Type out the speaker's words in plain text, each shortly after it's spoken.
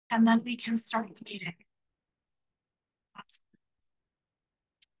and then we can start the meeting.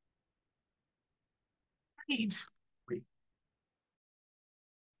 Great.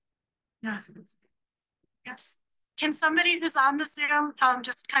 Yeah. Yes. Can somebody who's on the Zoom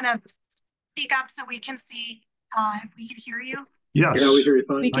just kind of speak up so we can see if we can hear you? Yes. Yeah, we hear you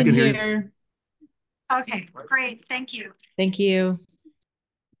fine. We can hear. Okay, great. Thank you. Thank you.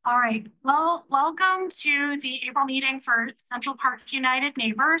 All right. Well, welcome to the April meeting for Central Park United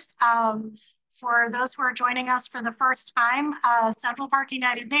Neighbors. For those who are joining us for the first time, Central Park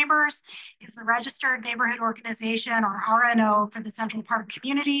United Neighbors is the registered neighborhood organization, or RNO, for the Central Park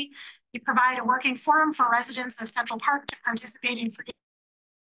community. We provide a working forum for residents of Central Park to participate in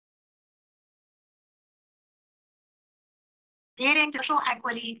creating digital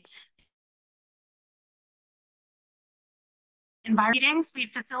equity environment meetings. We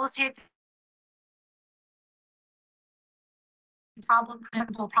facilitate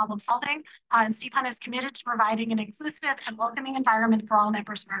problem solving, and CPUN is committed to providing an inclusive and welcoming environment for all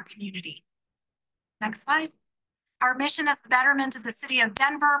members of our community. Next slide. Our mission is the betterment of the city of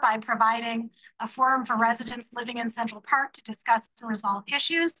Denver by providing a forum for residents living in Central Park to discuss and resolve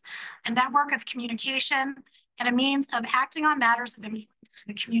issues, a network of communication, and a means of acting on matters of importance to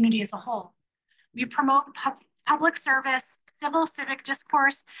the community as a whole. We promote public service, civic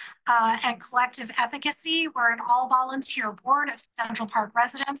discourse, and collective efficacy. We're an all-volunteer board of Central Park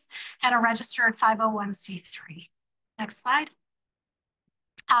residents and a registered 501c3. Next slide.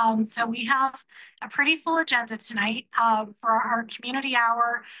 So we have a pretty full agenda tonight for our community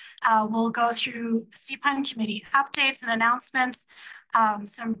hour. We'll go through CPUN committee updates and announcements,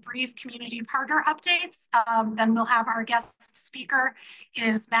 some brief community partner updates. Then we'll have our guest speaker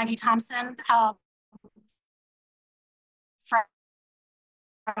is Maggie Thompson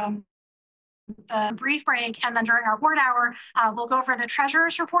from the brief break, and then during our board hour, we'll go over the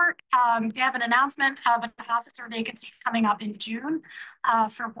treasurer's report. They have an announcement of an officer vacancy coming up in June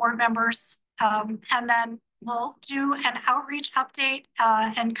for board members. And then we'll do an outreach update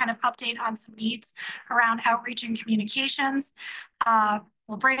and kind of update on some needs around outreach and communications.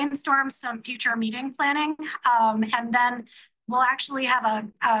 We'll brainstorm some future meeting planning. And then we'll actually have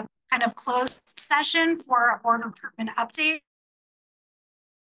a kind of closed session for a board recruitment update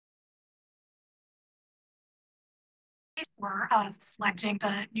for selecting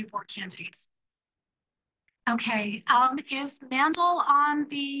the new board candidates. Okay, is Mandel on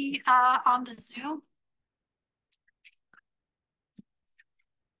the Zoom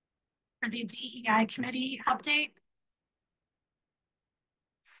for the DEI committee update?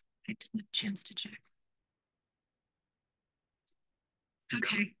 I didn't have a chance to check.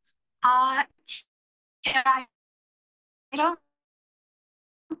 Okay. I don't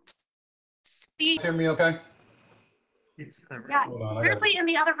see. Hear me okay? Yeah, weirdly in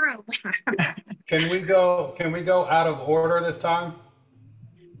the other room. Can we go out of order this time?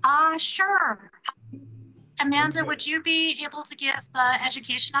 Sure. Amanda, would you be able to give the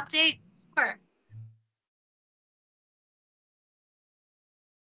education update? Sure.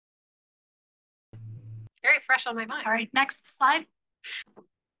 It's very fresh on my mind. All right, next slide.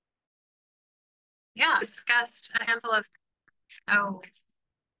 Yeah, discussed a handful of,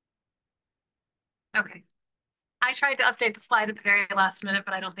 okay. I tried to update the slide at the very last minute,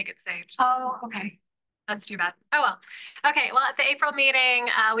 but I don't think it's saved. Oh, okay. That's too bad. Oh, well. Okay, well, at the April meeting,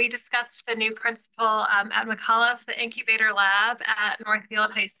 we discussed the new principal at McAuliffe, the incubator lab at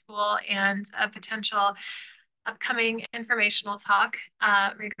Northfield High School, and a potential upcoming informational talk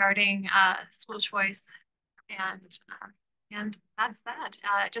regarding school choice. And that's that.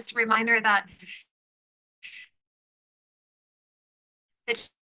 Just a reminder that the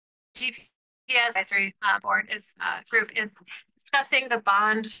GPS advisory board group is discussing the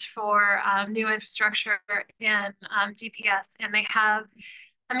bond for new infrastructure in DPS, and they have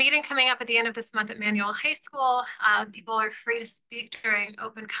a meeting coming up at the end of this month at Manual High School. People are free to speak during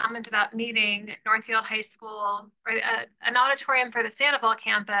open comment to that meeting. Northfield High School, or an auditorium for the Sandoval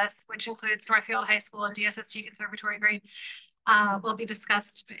campus, which includes Northfield High School and DSSG Conservatory Green, will be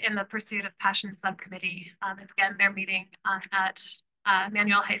discussed in the Pursuit of Passion subcommittee. And again, they're meeting at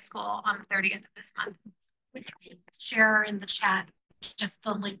Manual High School on the 30th of this month. Share in the chat just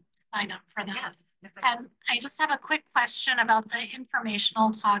the link to sign up for that. Yes, and I just have a quick question about the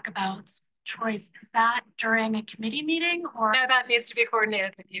informational talk about choice. Is that during a committee meeting, or? No, that needs to be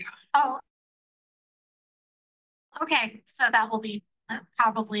coordinated with you. Oh, okay. So that will be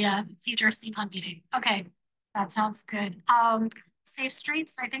probably a future CPUN meeting. Okay, that sounds good. Safe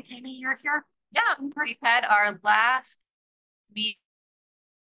Streets, I think, Amy, you're here. Yeah, we had our last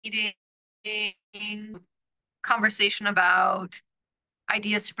meeting conversation about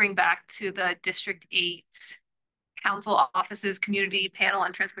ideas to bring back to the District 8 Council Offices Community Panel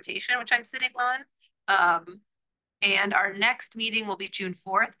on Transportation, which I'm sitting on. And our next meeting will be June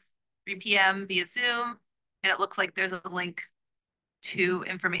 4th, 3 p.m. via Zoom. And it looks like there's a link to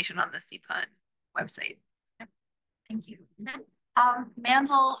information on the CPUN website. Thank you.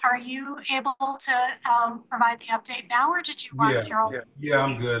 Mandel, are you able to provide the update now, or did you want Carol? Yeah,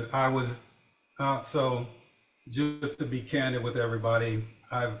 I'm good. I was, so just to be candid with everybody,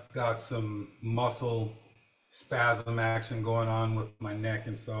 I've got some muscle spasm action going on with my neck.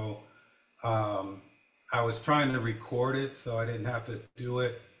 And so I was trying to record it so I didn't have to do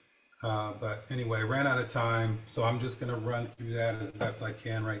it. But anyway, ran out of time. So I'm just going to run through that as best I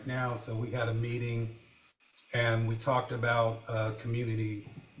can right now. So we had a meeting and we talked about a community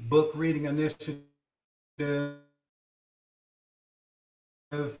book reading initiative and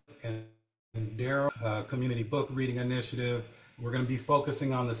Daryl, community book reading initiative. We're going to be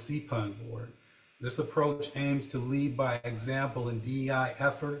focusing on the CPUN board. This approach aims to lead by example in DEI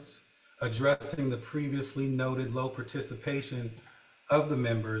efforts, addressing the previously noted low participation of the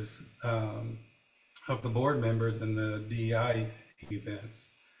members, of the board members in the DEI events.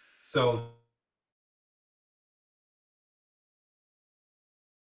 So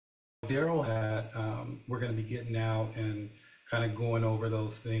Daryl had, we're going to be getting out and kind of going over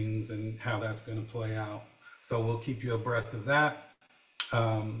those things and how that's going to play out. So we'll keep you abreast of that.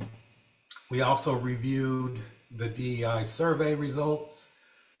 We also reviewed the DEI survey results,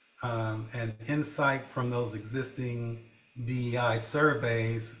 and insight from those existing DEI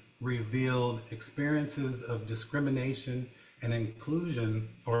surveys revealed experiences of discrimination and inclusion,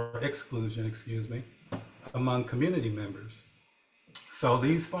 or exclusion, excuse me, among community members. So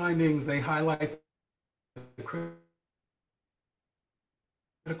these findings, they highlight the critical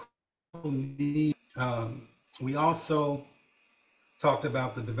need. We also talked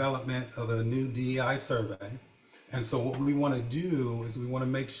about the development of a new DEI survey. And so what we want to do is we want to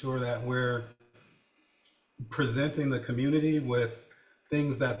make sure that we're presenting the community with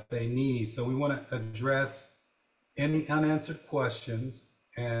things that they need. So we want to address any unanswered questions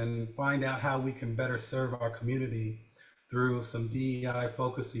and find out how we can better serve our community through some DEI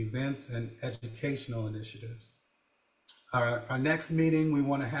focused events and educational initiatives. Our next meeting, we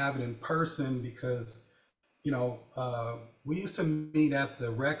want to have it in person because, you know, we used to meet at the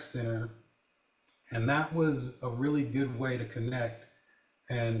rec center, and that was a really good way to connect.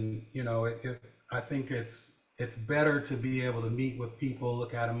 And, you know, I think it's better to be able to meet with people,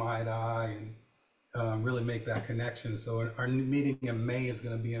 look at them eye to eye, and really make that connection. So our new meeting in May is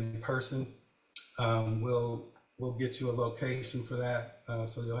going to be in person. We'll get you a location for that,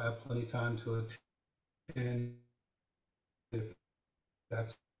 so you'll have plenty of time to attend if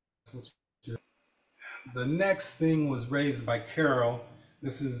that's what you're. The next thing was raised by Carol.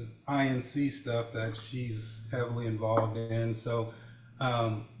 This is INC stuff that she's heavily involved in. So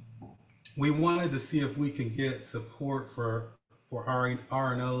we wanted to see if we can get support for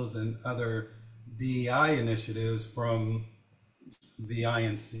RNOs and other DEI initiatives from the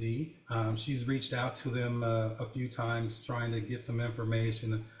INC. She's reached out to them a few times trying to get some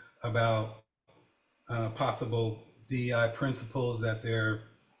information about possible DEI principles that they're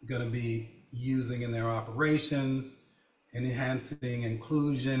going to be using in their operations, enhancing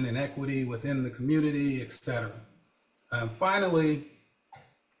inclusion and equity within the community, etc. Finally,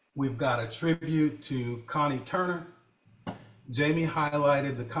 we've got a tribute to Connie Turner. Jamie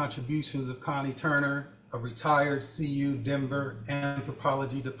highlighted the contributions of Connie Turner, a retired CU Denver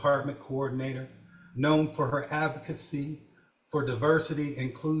Anthropology Department coordinator, known for her advocacy for diversity,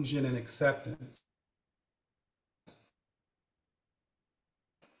 inclusion, and acceptance.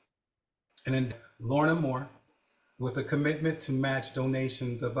 And then Lorna Moore, with a commitment to match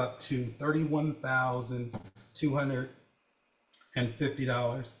donations of up to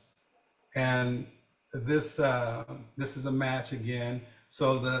 $31,250. And this is a match again.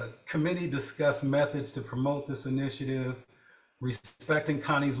 So the committee discussed methods to promote this initiative, respecting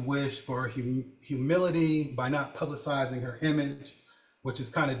Connie's wish for humility by not publicizing her image, which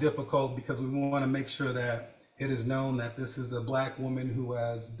is kind of difficult because we want to make sure that it is known that this is a Black woman who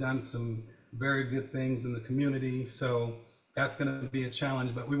has done some very good things in the community. So that's going to be a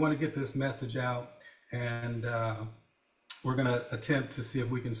challenge, but we want to get this message out, and we're going to attempt to see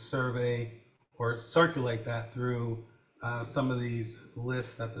if we can survey or circulate that through some of these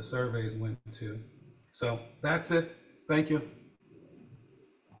lists that the surveys went to. So that's it. Thank you.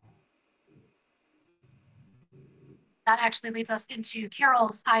 That actually leads us into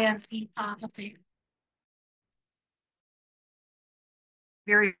Carol's INC update.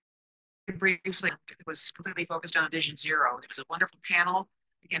 Very briefly, it was completely focused on Vision Zero. It was a wonderful panel,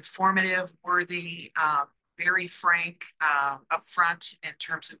 informative, worthy, very frank, upfront in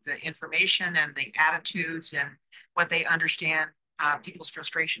terms of the information and the attitudes and what they understand people's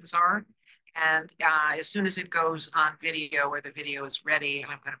frustrations are. And as soon as it goes on video or the video is ready,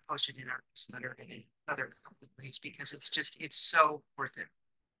 I'm going to post it in our newsletter in another couple of ways because it's so worth it.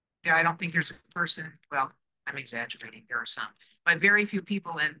 Yeah, I don't think there's a person, well, I'm exaggerating, there are some, but very few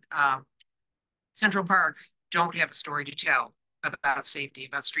people in Central Park don't have a story to tell about safety,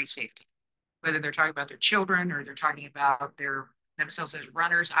 about street safety. Whether they're talking about their children or they're talking about themselves as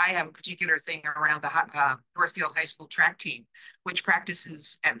runners. I have a particular thing around the Northfield High School track team, which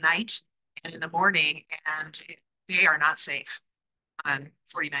practices at night and in the morning, and they are not safe on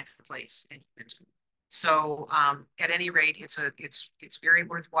 49th Place. So at any rate, it's very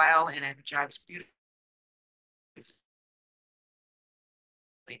worthwhile and it jibes beautifully.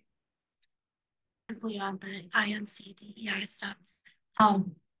 On the INC DEI stuff.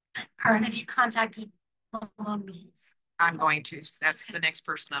 Or have you contacted Lamone Mills? I'm going to. That's the next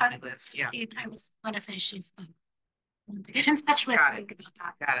person on my list. Yeah. I was going to say she's the one to get in touch with. Got it. Think about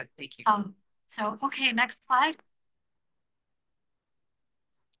that. Got it. Thank you. So okay, next slide.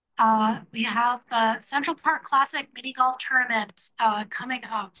 We have the Central Park Classic Mini Golf Tournament coming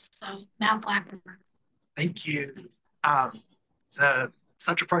up. So Matt Blackburn. Thank you. The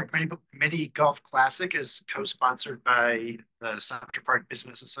Central Park Mini Golf Classic is co-sponsored by the Central Park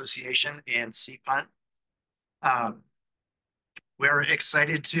Business Association and CPUN. We're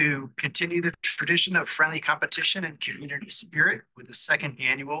excited to continue the tradition of friendly competition and community spirit with the second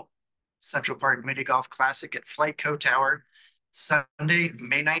annual Central Park Mini Golf Classic at Flight Co Tower, Sunday,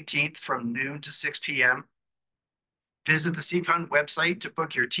 May 19th from noon to 6 p.m. Visit the CPUN website to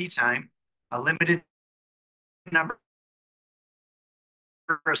book your tee time. A limited number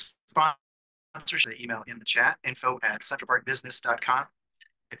of sponsors, the email in the chat, info@centralparkbusiness.com.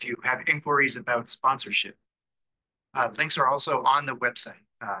 If you have inquiries about sponsorship. Links are also on the website.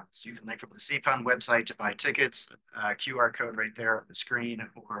 So you can link from the CPUN website to buy tickets, QR code right there on the screen,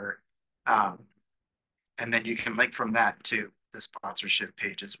 or and then you can link from that to the sponsorship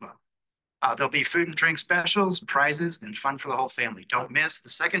page as well. There'll be food and drink specials, prizes, and fun for the whole family. Don't miss the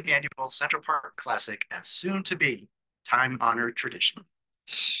second annual Central Park Classic as soon to be time-honored tradition.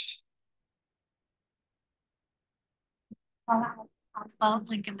 I'll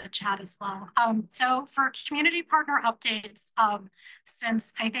link in the chat as well. So for community partner updates,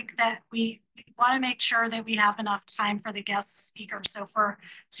 since I think that we want to make sure that we have enough time for the guest speaker. So for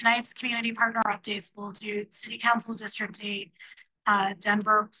tonight's community partner updates, we'll do City Council District 8,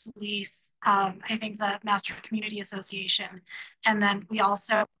 Denver Police, I think the Master Community Association, and then we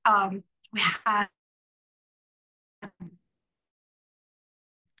also we had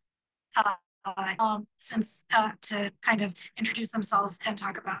to kind of introduce themselves and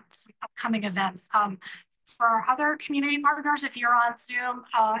talk about some upcoming events. For our other community partners, if you're on Zoom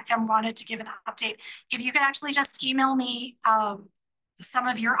and wanted to give an update, if you can actually just email me some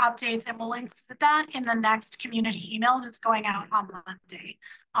of your updates, and we'll include that in the next community email that's going out on Monday.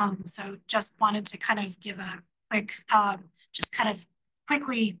 So just wanted to kind of give a quick, just kind of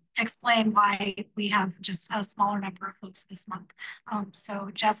quickly explain why we have just a smaller number of folks this month. So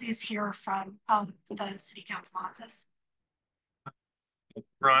Jesse's here from the City Council office.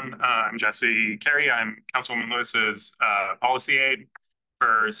 I'm Jesse Carey. I'm Councilwoman Lewis's policy aide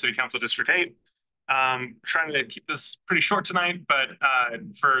for City Council District 8. Trying to keep this pretty short tonight, but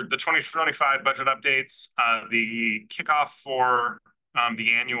for the 2025 budget updates, the kickoff for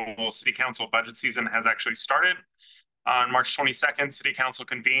the annual City Council budget season has actually started. On March 22nd, City Council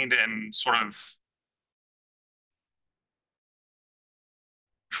convened and sort of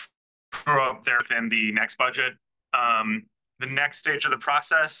drew up there within the next budget. The next stage of the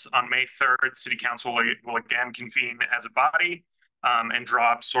process on May 3rd, City Council will again convene as a body and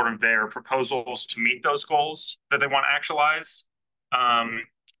draw up sort of their proposals to meet those goals that they want to actualize.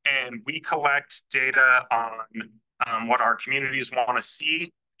 And we collect data on what our communities want to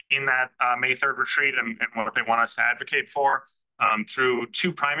see in that May 3rd retreat and what they want us to advocate for through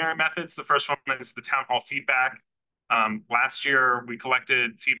two primary methods. The first one is the town hall feedback. Last year, we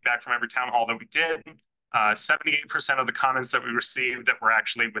collected feedback from every town hall that we did. 78% of the comments that we received that were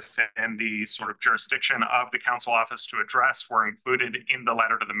actually within the sort of jurisdiction of the council office to address were included in the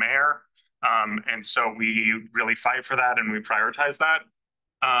letter to the mayor. And so we really fight for that and we prioritize that.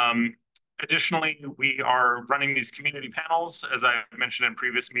 Additionally, we are running these community panels, as I mentioned in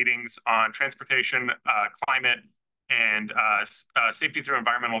previous meetings, on transportation, climate, and safety through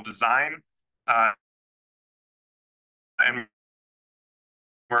environmental design. And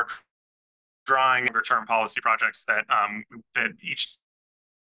we're drawing longer term policy projects that that each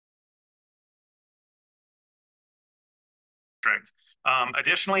district.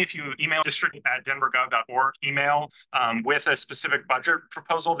 Additionally, if you email district@denvergov.org email with a specific budget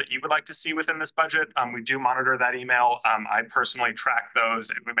proposal that you would like to see within this budget, we do monitor that email. I personally track those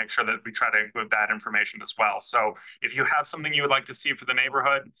and we make sure that we try to include that information as well. So if you have something you would like to see for the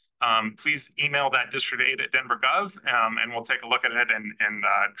neighborhood, please email that district8@denver.gov and we'll take a look at it and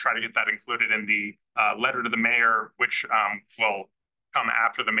try to get that included in the letter to the mayor, which will come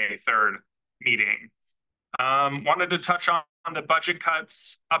after the May 3rd meeting. Wanted to touch on the budget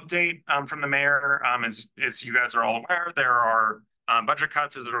cuts update from the mayor. As you guys are all aware, there are budget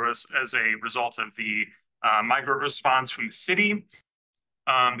cuts as a result of the migrant response from the city.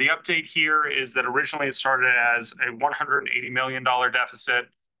 The update here is that originally it started as a $180 million deficit.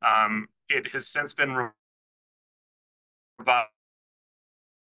 It has since been revised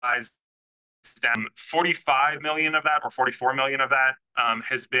down. 45 million of that, or 44 million of that,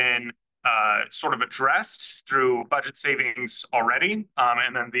 has been sort of addressed through budget savings already.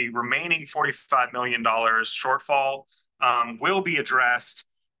 And then the remaining $45 million shortfall will be addressed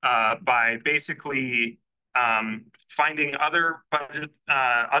by basically finding other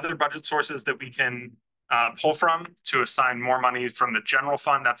budget sources that we can pull from to assign more money from the general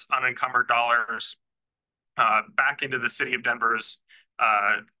fund, that's unencumbered dollars, back into the city of Denver's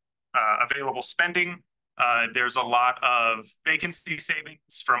available spending. There's a lot of vacancy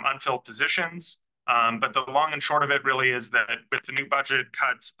savings from unfilled positions. But the long and short of it really is that with the new budget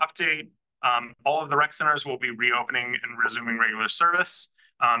cuts update, all of the rec centers will be reopening and resuming regular service.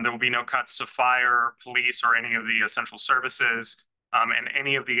 There will be no cuts to fire, police, or any of the essential services. And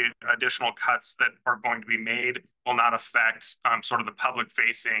any of the additional cuts that are going to be made will not affect sort of the public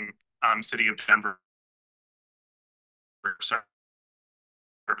facing city of Denver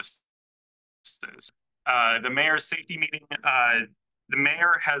services. The mayor's safety meeting, the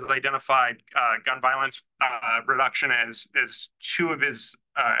mayor has identified gun violence reduction as two of his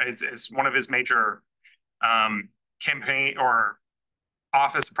as one of his major campaign or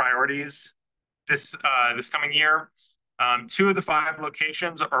office priorities this coming year. 2 of the 5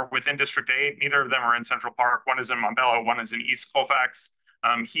 locations are within District 8. Neither of them are in Central Park. One is in Montbello, one is in East Colfax.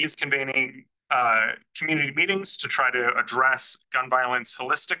 He is convening community meetings to try to address gun violence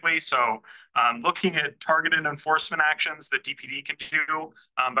holistically. So looking at targeted enforcement actions that DPD can do,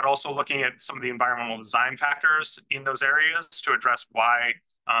 but also looking at some of the environmental design factors in those areas to address why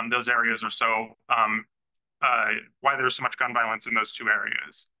those areas are so, why there's so much gun violence in those 2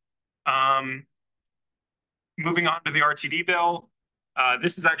 areas. Moving on to the RTD bill.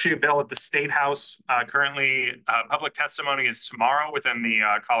 This is actually a bill at the State House. Currently, public testimony is tomorrow within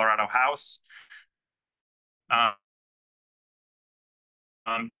the Colorado House.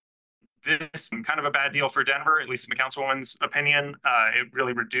 This is kind of a bad deal for Denver, at least in the councilwoman's opinion. It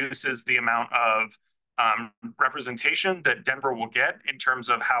really reduces the amount of representation that Denver will get in terms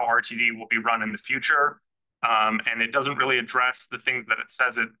of how RTD will be run in the future. And it doesn't really address the things that it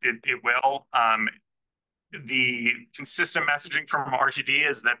says it will. The consistent messaging from RTD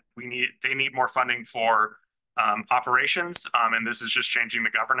is that they need more funding for operations, and this is just changing the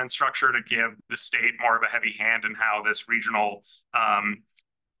governance structure to give the state more of a heavy hand in how this regional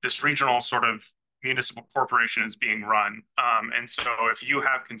sort of municipal corporation is being run. And so if you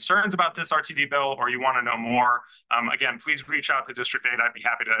have concerns about this RTD bill or you want to know more, again, please reach out to District 8. I'd be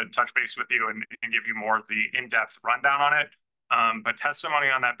happy to touch base with you and give you more of the in-depth rundown on it. But testimony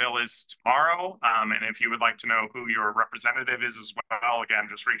on that bill is tomorrow. And if you would like to know who your representative is as well, again,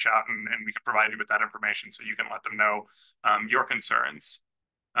 just reach out and we can provide you with that information so you can let them know your concerns.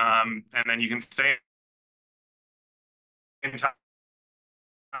 And then you can stay in touch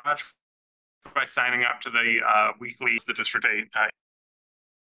by signing up to the weekly, the District 8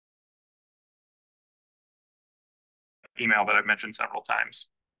 email that I've mentioned several times.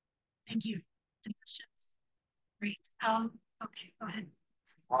 Thank you. Any questions? Great. Okay, go ahead.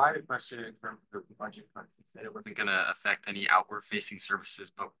 Well, I had a question in terms of the budget cuts. You said it wasn't going to affect any outward facing services,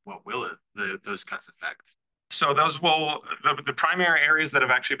 but what will those cuts affect? So those will, the primary areas that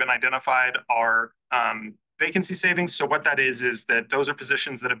have actually been identified are vacancy savings. So what that is that those are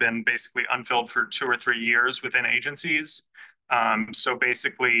positions that have been basically unfilled for 2 or 3 years within agencies. So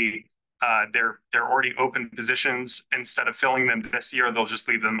basically they're already open positions. Instead of filling them this year, they'll just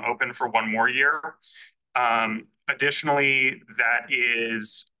leave them open for 1 more year. Additionally, that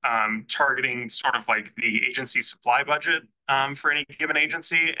is targeting sort of like the agency supply budget for any given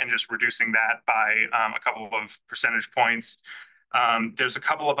agency and just reducing that by a couple of percentage points. There's a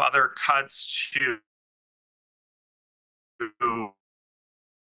couple of other cuts to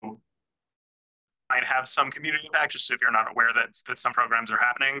might have some community impact, just if you're not aware that some programs are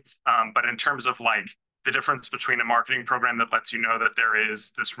happening. But in terms of like the difference between a marketing program that lets you know that there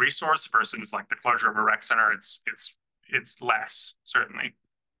is this resource versus like the closure of a rec center, it's less, certainly.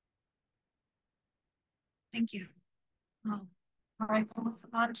 Thank you. All right, we'll move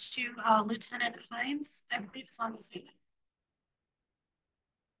on to Lieutenant Hines, I believe is on the scene.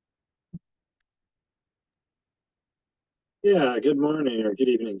 Yeah, good morning or good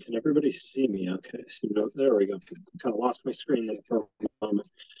evening. Can everybody see me? Okay, there we go. Kind of lost my screen there for a moment.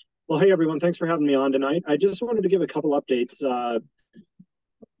 Well, hey everyone, thanks for having me on tonight. I just wanted to give a couple updates,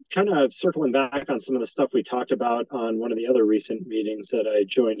 kind of circling back on some of the stuff we talked about on one of the other recent meetings that I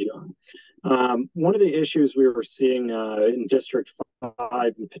joined you on. One of the issues we were seeing in District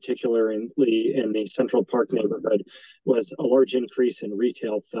 5, in particular in the Central Park neighborhood, was a large increase in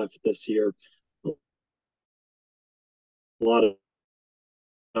retail theft this year. A lot of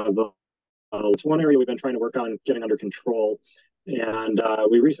it's one area we've been trying to work on getting under control. And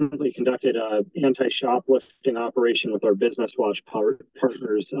we recently conducted an anti-shoplifting operation with our Business Watch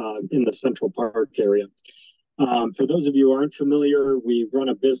partners in the Central Park area. For those of you who aren't familiar, we run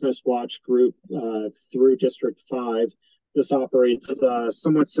a Business Watch group through District 5. This operates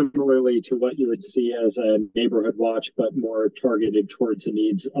somewhat similarly to what you would see as a neighborhood watch, but more targeted towards the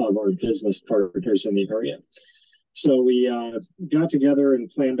needs of our business partners in the area. So we got together and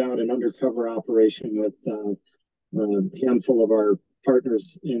planned out an undercover operation with a handful of our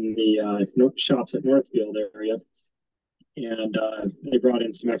partners in the shops at Northfield area. And they brought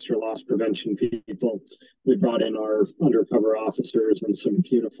in some extra loss prevention people. We brought in our undercover officers and some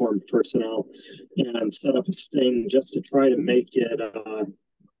uniformed personnel and set up a sting just to try to make it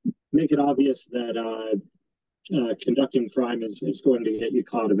obvious that conducting crime is going to get you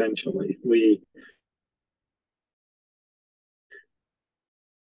caught eventually. We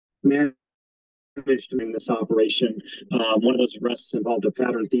managed during this operation. One of those arrests involved a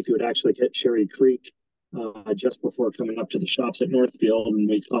pattern thief who had actually hit Cherry Creek just before coming up to the shops at Northfield, and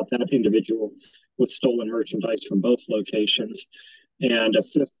we caught that individual with stolen merchandise from both locations. And a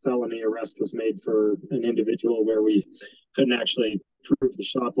fifth felony arrest was made for an individual where we couldn't actually prove the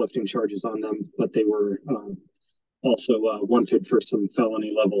shoplifting charges on them, but they were also wanted for some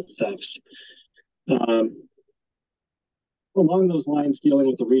felony level thefts. Along those lines, dealing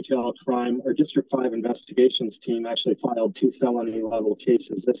with the retail crime, our District 5 investigations team actually filed 2 felony level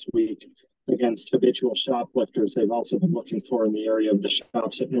cases this week against habitual shoplifters they've also been looking for in the area of the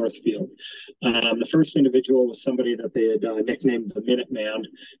shops at Northfield. The first individual was somebody that they had nicknamed the Minuteman,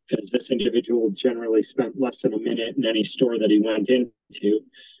 because this individual generally spent less than a minute in any store that he went into.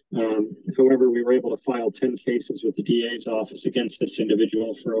 However, we were able to file 10 cases with the DA's office against this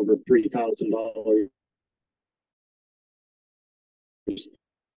individual for over $3,000.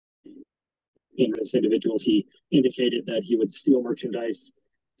 In this individual, he indicated that he would steal merchandise,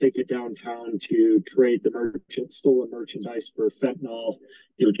 take it downtown to trade the stolen merchandise for fentanyl.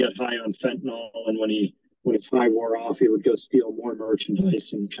 He would get high on fentanyl, and when his high wore off, he would go steal more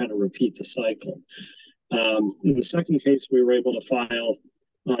merchandise and kind of repeat the cycle. In the second case, we were able to file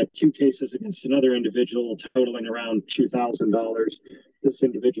 2 cases against another individual totaling around $2,000. This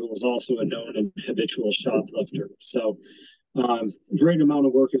individual is also a known and habitual shoplifter. So great amount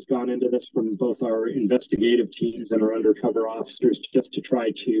of work has gone into this from both our investigative teams and our undercover officers just to try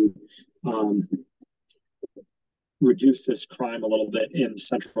to reduce this crime a little bit in the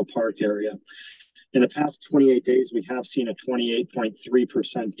Central Park area. In the past 28 days, we have seen a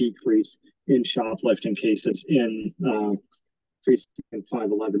 28.3% decrease in shoplifting cases in precinct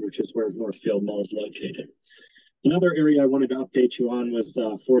 511, which is where Northfield Mall is located. Another area I wanted to update you on was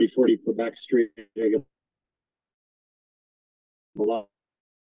 4040 Quebec Street. A lot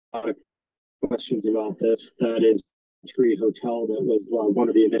of questions about this. That is Tree Hotel that was one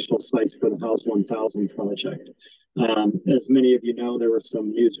of the initial sites for the House 1000 project. As many of you know, there were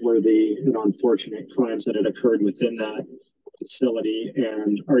some newsworthy and unfortunate crimes that had occurred within that facility,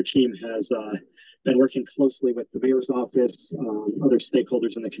 and our team has been working closely with the mayor's office, other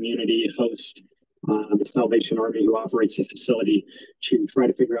stakeholders in the community, host the Salvation Army who operates the facility, to try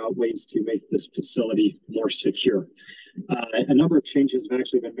to figure out ways to make this facility more secure. A number of changes have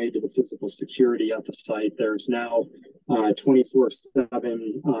actually been made to the physical security at the site. There's now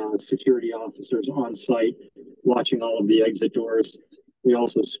 24/7 security officers on site watching all of the exit doors. We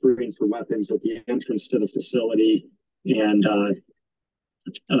also screen for weapons at the entrance to the facility and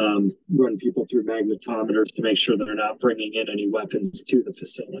run people through magnetometers to make sure they're not bringing in any weapons to the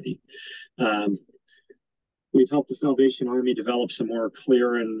facility. We've helped the Salvation Army develop some more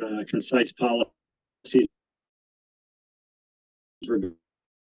clear and concise policies regarding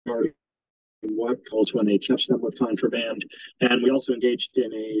what calls when they catch them with contraband. And we also engaged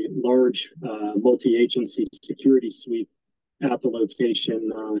in a large multi-agency security sweep at the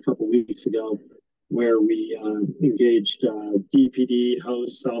location a couple weeks ago, where we engaged DPD,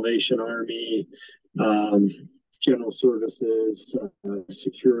 host, Salvation Army, General Services,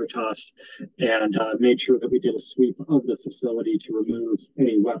 Securitas, and made sure that we did a sweep of the facility to remove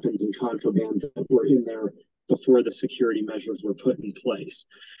any weapons and contraband that were in there before the security measures were put in place.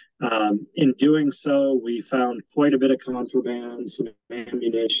 In doing so, we found quite a bit of contraband, some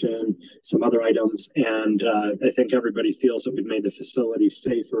ammunition, some other items, and I think everybody feels that we've made the facility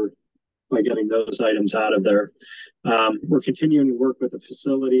safer by getting those items out of there. We're continuing to work with the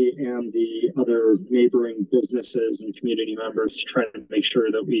facility and the other neighboring businesses and community members to try to make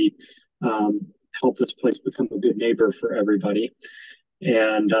sure that we help this place become a good neighbor for everybody.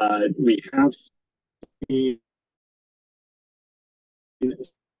 And we have seen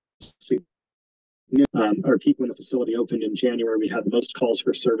our peak when the facility opened in January. We had the most calls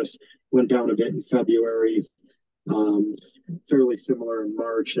for service, went down a bit in February, fairly similar in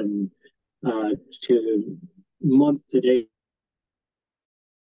March, and to month to date,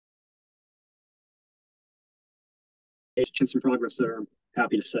 some progress there, I'm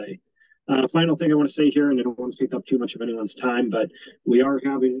happy to say. Final thing I want to say here, and I don't want to take up too much of anyone's time, but we are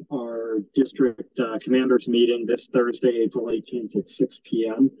having our district commanders meeting this Thursday, April 18th at 6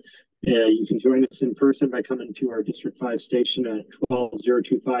 p.m. You can join us in person by coming to our District 5 station at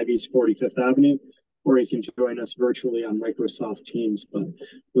 12025 East 45th Avenue, or you can join us virtually on Microsoft Teams. But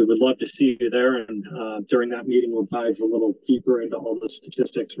we would love to see you there. And during that meeting, we'll dive a little deeper into all the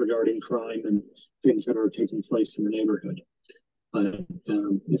statistics regarding crime and things that are taking place in the neighborhood.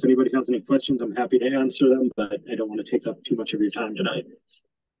 If anybody has any questions, I'm happy to answer them, but I don't want to take up too much of your time tonight.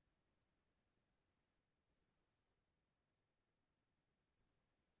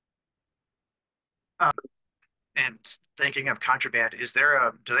 And thinking of contraband,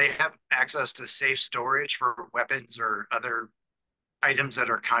 do they have access to safe storage for weapons or other items that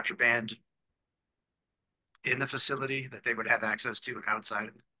are contraband in the facility that they would have access to outside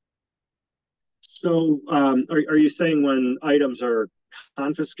of it? So are you saying when items are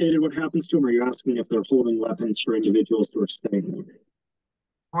confiscated, what happens to them? Or are you asking if they're holding weapons for individuals who are staying there?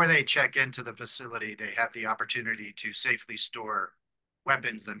 Before they check into the facility, they have the opportunity to safely store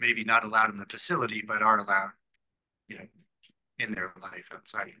weapons that maybe not allowed in the facility, but are allowed, in their life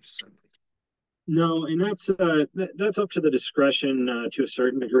outside of the facility. No, and that's up to the discretion to a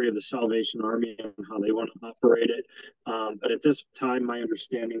certain degree of the Salvation Army and how they want to operate it. But at this time, my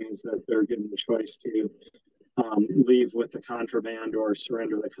understanding is that they're given the choice to leave with the contraband or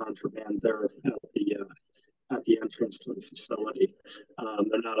surrender the contraband there at the entrance to the facility.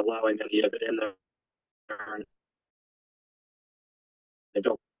 They're not allowing any of it in there. I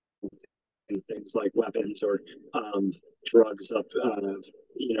don't think things like weapons or drugs up,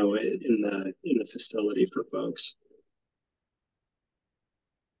 in the facility for folks.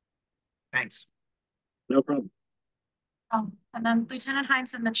 Thanks. No problem. And then Lieutenant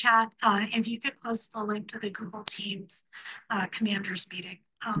Hines in the chat, if you could post the link to the Google Teams commanders meeting.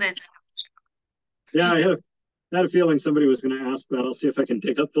 Yeah, I had a feeling somebody was going to ask that. I'll see if I can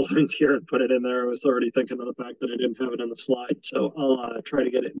dig up the link here and put it in there. I was already thinking of the fact that I didn't have it in the slide, so I'll try to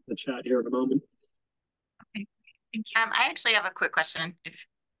get it in the chat here in a moment. Okay, thank you. I actually have a quick question.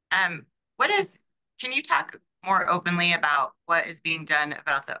 Can you talk more openly about what is being done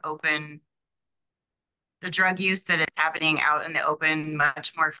about the drug use that is happening out in the open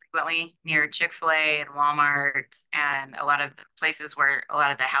much more frequently near Chick-fil-A and Walmart and a lot of the places where a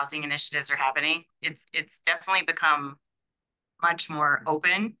lot of the housing initiatives are happening? It's definitely become much more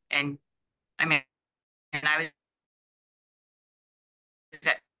open. And I was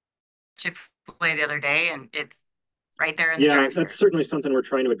at Chick-fil-A the other day and it's right there in the drive-thru. That's certainly something we're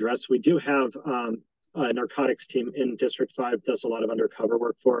trying to address. We do have a narcotics team in District 5 does a lot of undercover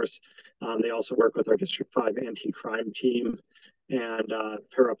work for us. They also work with our District 5 anti-crime team and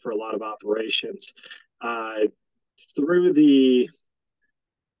pair up for a lot of operations. Through the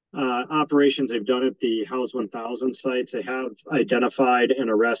operations they've done at the House 1000 sites, they have identified and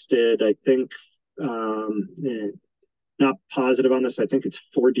arrested, I think, not positive on this, I think it's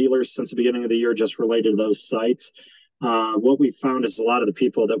 4 dealers since the beginning of the year just related to those sites. What we found is a lot of the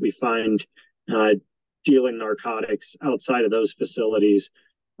people that we find dealing narcotics outside of those facilities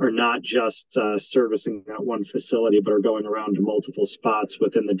are not just servicing that one facility, but are going around to multiple spots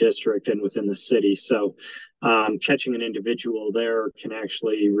within the district and within the city. So catching an individual there can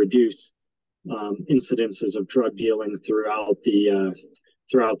actually reduce incidences of drug dealing throughout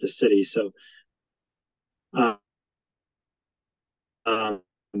the city. So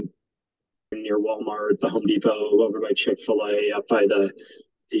near Walmart, the Home Depot, over by Chick-fil-A, up by the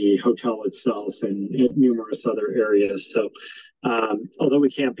hotel itself, and numerous other areas. So although we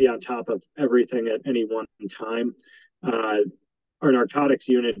can't be on top of everything at any one time, our narcotics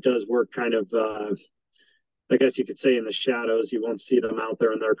unit does work kind of, I guess you could say, in the shadows. You won't see them out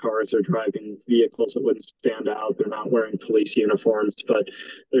there in their cars or driving vehicles that wouldn't stand out. They're not wearing police uniforms, but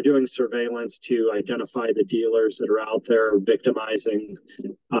they're doing surveillance to identify the dealers that are out there victimizing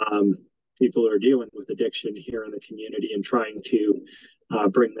people who are dealing with addiction here in the community and trying to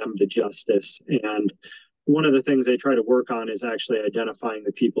bring them to justice. And one of the things they try to work on is actually identifying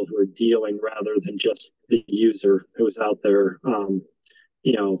the people who are dealing rather than just the user who's out there,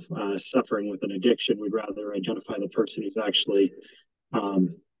 suffering with an addiction. We'd rather identify the person who's actually,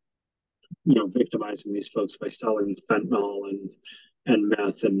 victimizing these folks by selling fentanyl and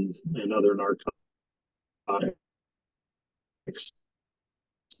meth and other narcotics.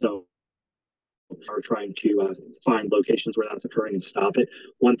 So are trying to find locations where that's occurring and stop it.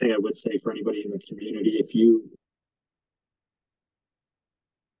 One thing I would say for anybody in the community, if you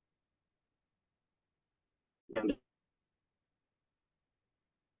and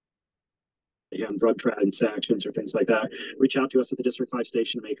drug transactions or things like that, reach out to us at the District 5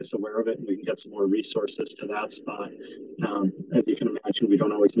 station, make us aware of it, and we can get some more resources to that spot. As you can imagine, we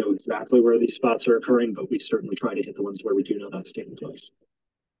don't always know exactly where these spots are occurring, but we certainly try to hit the ones where we do know that's taking place.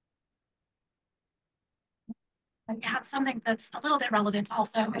 I have something that's a little bit relevant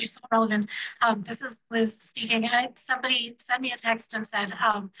also, which is relevant. This is Liz speaking. Somebody sent me a text and said,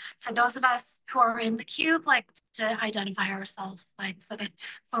 for those of us who are in the queue, like to identify ourselves, like so that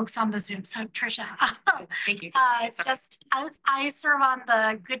folks on the Zoom. So Tricia, Thank you. I serve on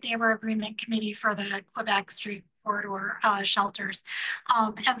the Good Neighbor Agreement Committee for the Quebec Street Corridor shelters.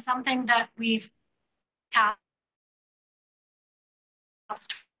 And something that we've asked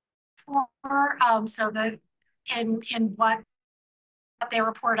for, so the in what they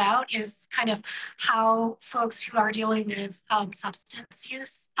report out is kind of how folks who are dealing with substance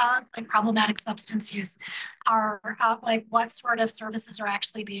use, like problematic substance use, are like what sort of services are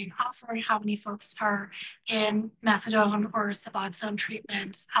actually being offered, how many folks are in methadone or Suboxone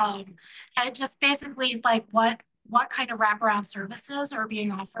treatment, and just basically like what kind of wraparound services are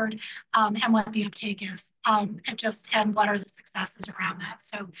being offered, and what the uptake is, and what are the successes around that.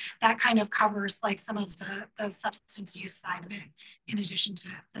 So that kind of covers like some of the substance use side of it, in addition to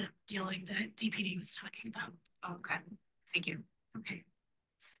the dealing that DPD was talking about. Okay, thank you. Okay.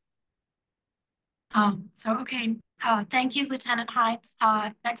 Okay, thank you, Lieutenant Hines.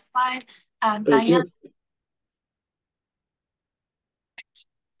 Next slide, Diane.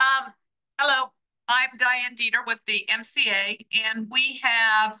 Hello, I'm Diane Dieter with the MCA, and we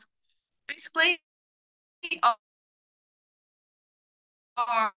have basically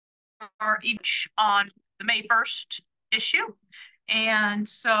our each on the May 1st issue. And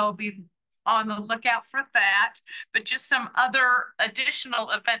so be on the lookout for that, but just some other additional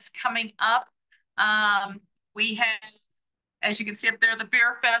events coming up. We have, as you can see up there, the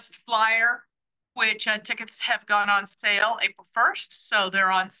Beer Fest flyer, which tickets have gone on sale April 1st. So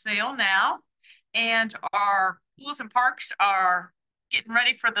they're on sale now. And our pools and parks are getting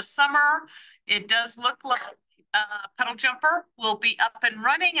ready for the summer. It does look like Puddle Jumper will be up and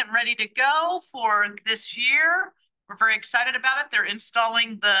running and ready to go for this year. We're very excited about it. They're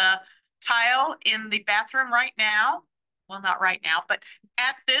installing the tile in the bathroom right now. Well, not right now, but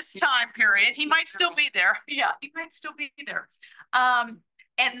at this time period, he might still be there. Yeah, he might still be there. And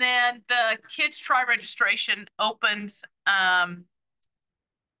then the kids try registration opens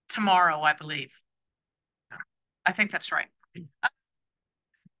tomorrow, I believe. I think that's right.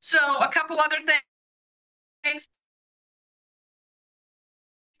 So a couple other things.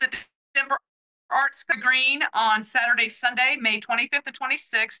 The Denver Arts Green on Saturday, Sunday, May 25th to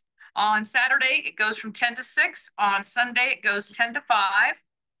 26th. On Saturday, it goes from 10 to 6. On Sunday, it goes 10 to 5.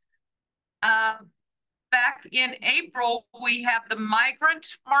 Back in April, we have the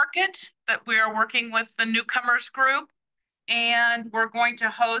migrant market that we are working with the newcomers group. And we're going to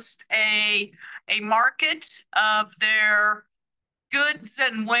host a market of their goods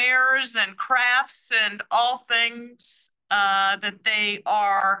and wares and crafts and all things that they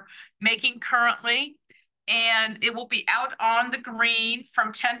are making currently. And it will be out on the green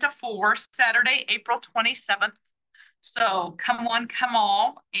from 10 to 4, Saturday, April 27th. So come one, come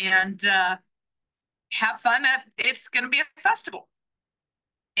all, and have fun. It's going to be a festival.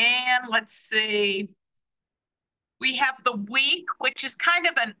 And let's see. We have the week, which is kind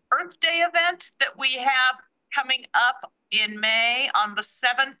of an Earth Day event that we have coming up in May on the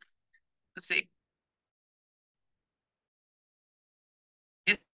 7th. Let's see.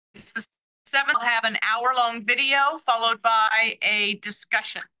 It's the 7th, we'll have an hour-long video followed by a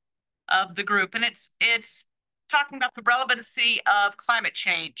discussion of the group. And it's talking about the relevancy of climate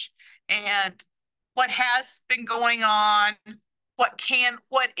change and what has been going on, what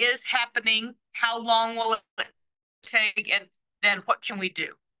is happening, how long will it take, and then what can we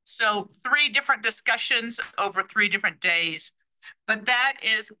do? So 3 different discussions over 3 different days, but that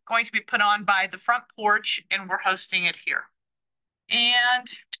is going to be put on by the Front Porch, and we're hosting it here. And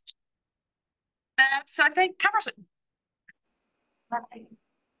that's, I think, covers it.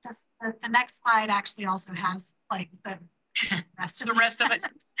 Just the next slide actually also has like the rest of The rest of it.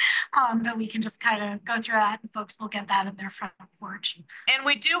 But we can just kind of go through that, and folks will get that in their Front Porch. And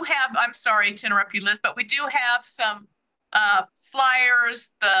we do have, I'm sorry to interrupt you, Liz, but we do have some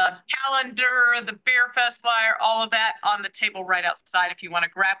flyers, the calendar, the Beer Fest flyer, all of that on the table right outside if you want to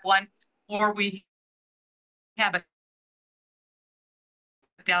grab one, or we have it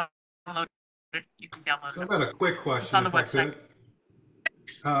downloaded. You can download So it. I've got a quick question. on the if I website. could.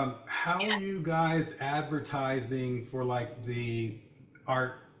 How are Yes. you guys advertising for like the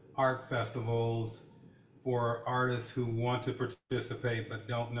art festivals for artists who want to participate but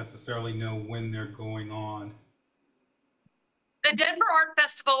don't necessarily know when they're going on? The Denver Art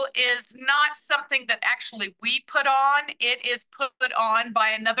Festival is not something that actually we put on. It is put on by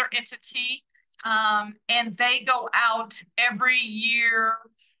another entity. And they go out every year.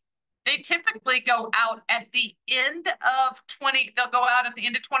 They typically go out at the end of they'll go out at the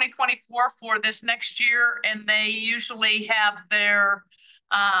end of 2024 for this next year. And they usually have their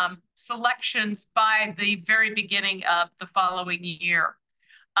selections by the very beginning of the following year.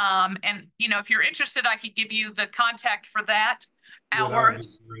 And you know, if you're interested, I could give you the contact for that. Yeah, that would be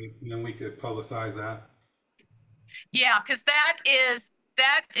great. And then we could publicize that. Yeah, because that is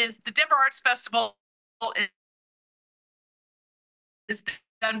the Denver Arts Festival is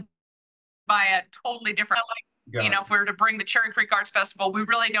done by a totally different, Got you know, it. if we were to bring the Cherry Creek Arts Festival, we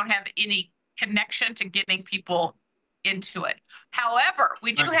really don't have any connection to getting people into it. However,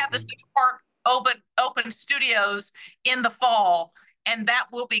 we do have the Central Park open studios in the fall, and that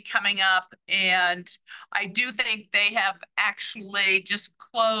will be coming up. And I do think they have actually just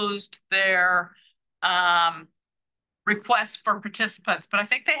closed their requests for participants, but I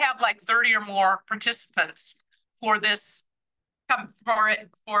think they have like 30 or more participants for this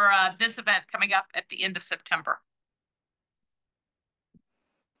this event coming up at the end of September.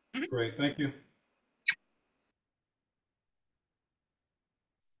 Great, thank you.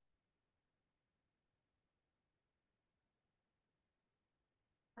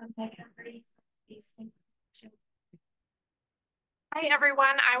 Hi,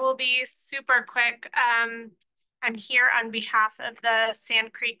 everyone. I will be super quick. I'm here on behalf of the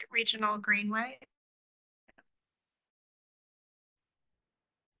Sand Creek Regional Greenway.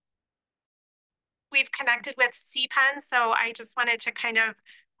 We've connected with CPUN, so I just wanted to kind of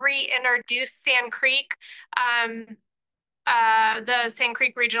reintroduce Sand Creek. The Sand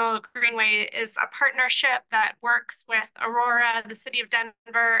Creek Regional Greenway is a partnership that works with Aurora, the city of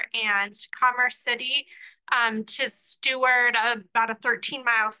Denver, and Commerce City to steward about a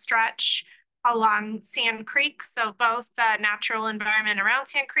 13-mile stretch along Sand Creek. So both the natural environment around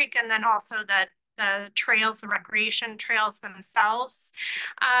Sand Creek and then also the trails, the recreation trails themselves.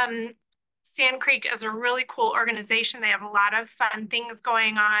 Sand Creek is a really cool organization. They have a lot of fun things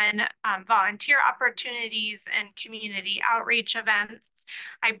going on, volunteer opportunities and community outreach events.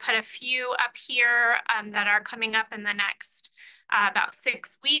 I put a few up here that are coming up in the next about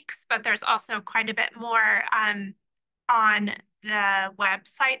 6 weeks, but there's also quite a bit more on the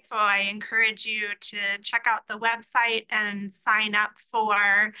website. So I encourage you to check out the website and sign up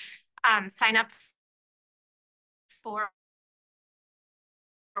for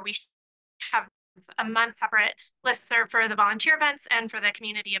we have a month separate listserv for the volunteer events and for the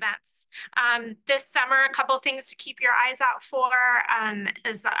community events. This summer, a couple things to keep your eyes out for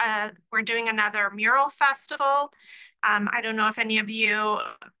is we're doing another mural festival. I don't know if any of you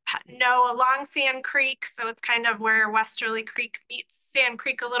know along Sand Creek, so it's kind of where Westerly Creek meets Sand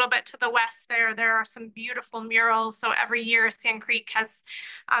Creek a little bit to the west there. There are some beautiful murals. So every year Sand Creek has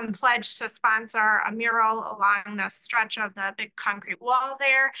pledged to sponsor a mural along the stretch of the big concrete wall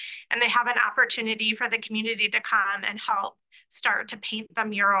there. And they have an opportunity for the community to come and help start to paint the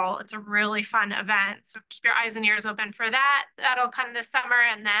mural. It's a really fun event. So keep your eyes and ears open for that. That'll come this summer.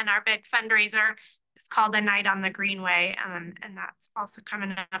 And then our big fundraiser is called the Night on the Greenway, and that's also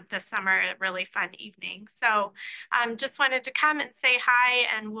coming up this summer, a really fun evening. So just wanted to come and say hi,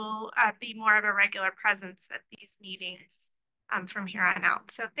 and we'll be more of a regular presence at these meetings from here on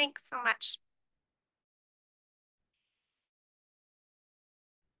out. So thanks so much.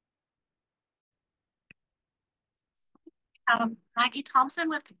 Maggie Thompson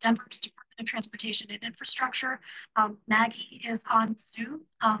with the Denver Department of Transportation and Infrastructure. Maggie is on Zoom.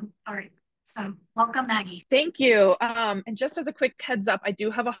 All right, so welcome, Maggie. Thank you. And just as a quick heads up, I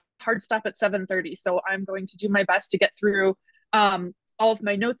do have a hard stop at 7:30, so I'm going to do my best to get through all of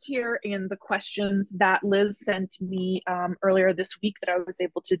my notes here and the questions that Liz sent me earlier this week that I was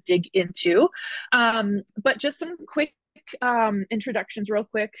able to dig into. But just some quick introductions real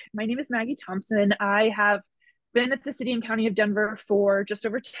quick. My name is Maggie Thompson. I have been at the city and county of Denver for just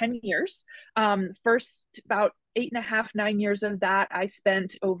over 10 years. First about 8.5, 9 years of that I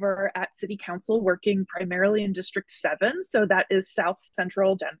spent over at city council working primarily in District 7. So that is South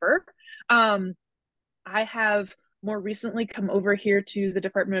Central Denver. I have more recently come over here to the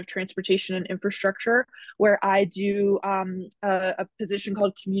Department of Transportation and Infrastructure, where I do a position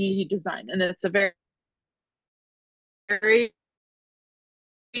called community design. And it's a very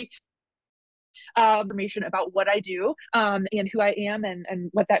information about what I do and who I am and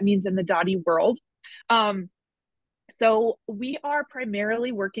what that means in the Dottie world. So we are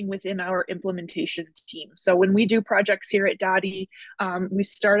primarily working within our implementation team. So when we do projects here at Dottie, we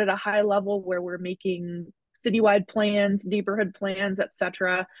start at a high level where we're making citywide plans, neighborhood plans,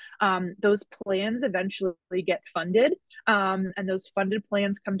 etc. Those plans eventually get funded, and those funded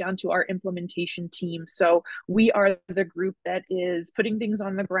plans come down to our implementation team. So we are the group that is putting things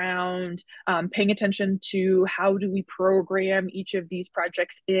on the ground, paying attention to how do we program each of these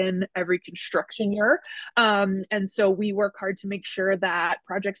projects in every construction year. And so we work hard to make sure that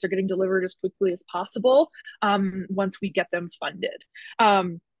projects are getting delivered as quickly as possible once we get them funded.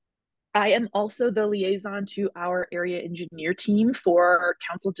 I am also the liaison to our area engineer team for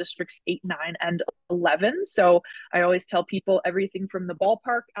council districts 8, 9, and 11. So I always tell people everything from the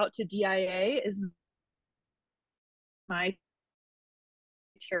ballpark out to DIA is my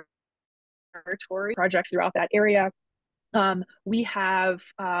territory. Projects throughout that area. We have,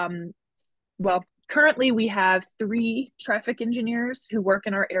 currently we have 3 traffic engineers who work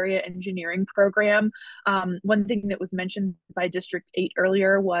in our area engineering program. One thing that was mentioned by District 8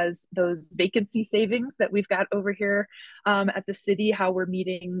 earlier was those vacancy savings that we've got over here at the city, how we're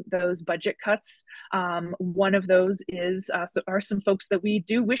meeting those budget cuts. One of those are some folks that we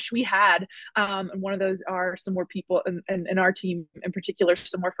do wish we had. And one of those are some more people in our team in particular,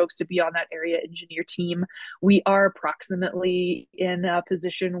 some more folks to be on that area engineer team. We are approximately in a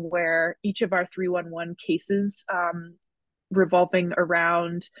position where each of our 311 cases revolving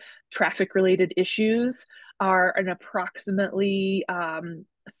around traffic related issues are an approximately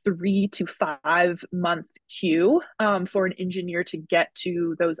 3 to 5 month queue for an engineer to get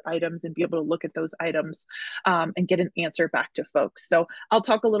to those items and be able to look at those items and get an answer back to folks. So I'll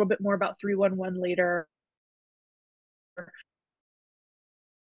talk a little bit more about 311 later.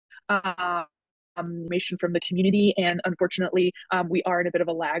 Information from the community, and unfortunately we are in a bit of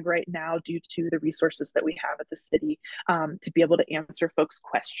a lag right now due to the resources that we have at the city to be able to answer folks'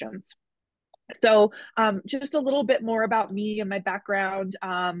 questions. So just a little bit more about me and my background.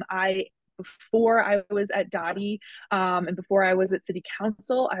 Before I was at Dottie and before I was at City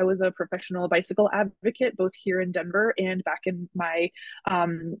Council, I was a professional bicycle advocate, both here in Denver and back in my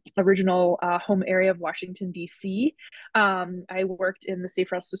original home area of Washington, D.C. I worked in the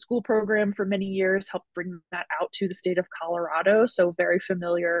Safe Routes to School program for many years, helped bring that out to the state of Colorado, so very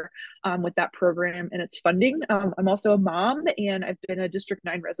familiar with that program and its funding. I'm also a mom, and I've been a District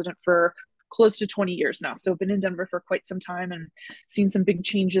 9 resident for close to 20 years now. So I've been in Denver for quite some time and seen some big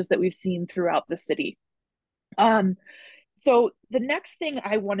changes that we've seen throughout the city. So the next thing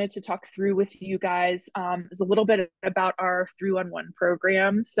I wanted to talk through with you guys is a little bit about our 311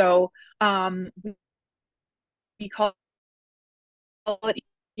 program. So we call it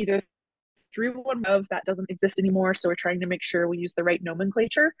either 311 that doesn't exist anymore, so we're trying to make sure we use the right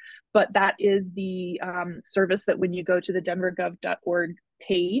nomenclature, but that is the service that when you go to the denvergov.org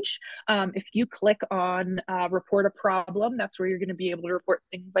page, if you click on report a problem, that's where you're going to be able to report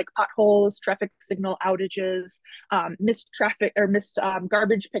things like potholes, traffic signal outages, missed traffic or missed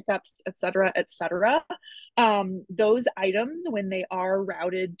garbage pickups, etc., etc. Those items, when they are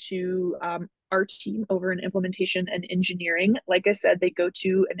routed to our team over in implementation and engineering, like I said, they go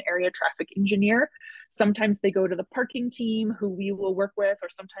to an area traffic engineer. Sometimes they go to the parking team, who we will work with, or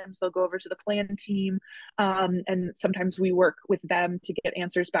sometimes they'll go over to the plan team, and sometimes we work with them to get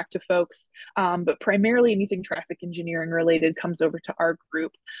answers back to folks. But primarily anything traffic engineering related comes over to our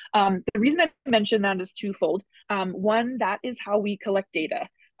group. The reason I mention that is twofold. One, that is how we collect data.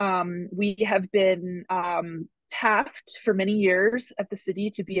 We have been tasked for many years at the city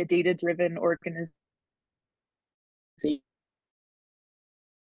to be a data-driven organization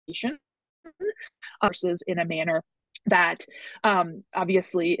versus in a manner that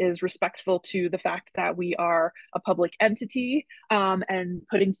obviously is respectful to the fact that we are a public entity and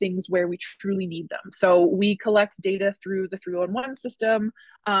putting things where we truly need them. So we collect data through the 311 system,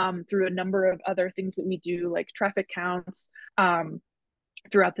 through a number of other things that we do, like traffic counts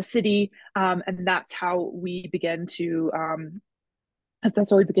throughout the city, and that's how we begin to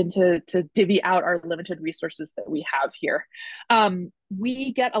divvy out our limited resources that we have here.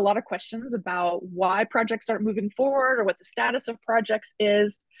 We get a lot of questions about why projects aren't moving forward or what the status of projects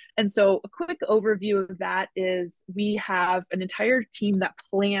is. And so a quick overview of that is we have an entire team that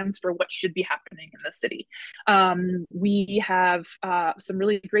plans for what should be happening in the city. We have some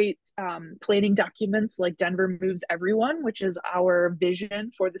really great planning documents like Denver Moves Everyone, which is our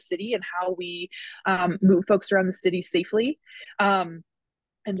vision for the city and how we move folks around the city safely and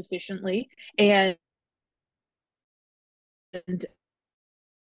efficiently. And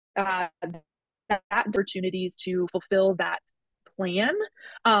that opportunities to fulfill that plan,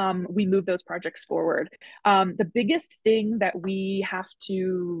 we move those projects forward. The biggest thing that we have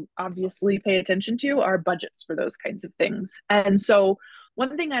to obviously pay attention to are budgets for those kinds of things. And so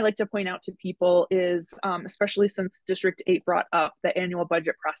one thing I like to point out to people is, especially since District 8 brought up the annual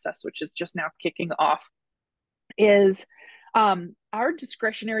budget process, which is just now kicking off, is our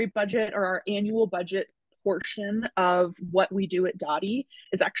discretionary budget or our annual budget portion of what we do at Dottie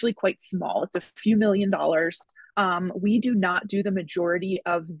is actually quite small. It's a few $1,000,000. We do not do the majority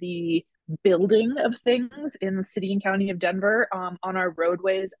of the building of things in the city and county of Denver on our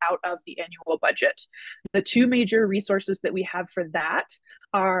roadways out of the annual budget. The two major resources that we have for that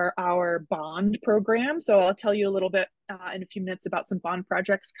are our bond program. So I'll tell you a little bit in a few minutes about some bond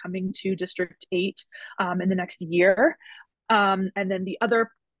projects coming to District 8 in the next year. And then the other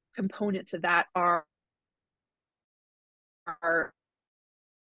component to that are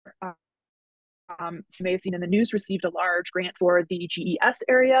you may have seen in the news, received a large grant for the GES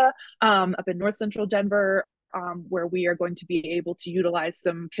area up in North Central Denver, where we are going to be able to utilize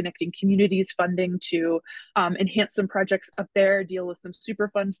some Connecting Communities funding to enhance some projects up there, deal with some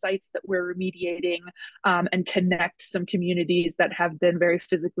Superfund sites that we're remediating, and connect some communities that have been very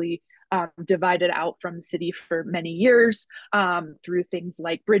physically divided out from the city for many years through things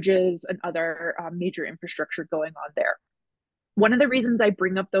like bridges and other major infrastructure going on there. One of the reasons I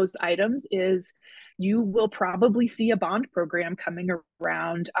bring up those items is you will probably see a bond program coming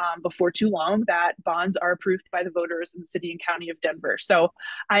around before too long. That bonds are approved by the voters in the city and county of Denver. So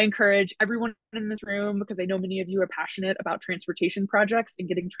I encourage everyone in this room, because I know many of you are passionate about transportation projects and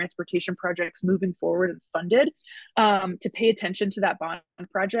getting transportation projects moving forward and funded, to pay attention to that bond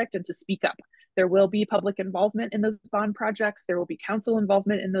project and to speak up. There will be public involvement in those bond projects. There will be council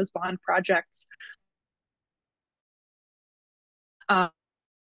involvement in those bond projects.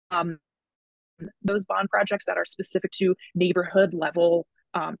 Those bond projects that are specific to neighborhood level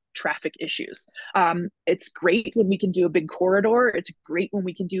traffic issues. It's great when we can do a big corridor. It's great when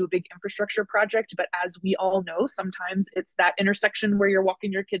we can do a big infrastructure project. But as we all know, sometimes it's that intersection where you're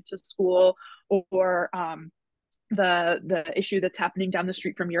walking your kid to school, or the issue that's happening down the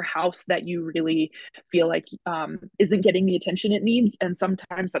street from your house that you really feel like isn't getting the attention it needs. And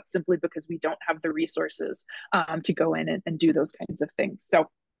sometimes that's simply because we don't have the resources to go in and do those kinds of things. So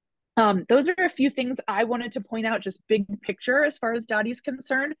those are a few things I wanted to point out, just big picture as far as Dottie's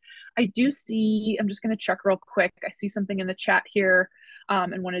concerned. I do see, I'm just going to check real quick. I see something in the chat here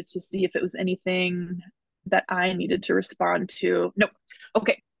and wanted to see if it was anything that I needed to respond to. Nope.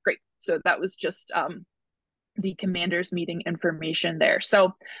 Okay, great. So that was just the commanders meeting information there.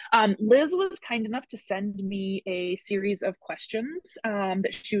 So Liz was kind enough to send me a series of questions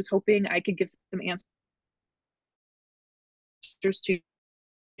that she was hoping I could give some answers to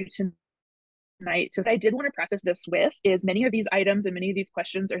tonight. So what I did want to preface this with is many of these items and many of these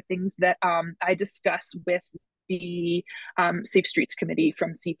questions are things that I discuss with the Safe Streets Committee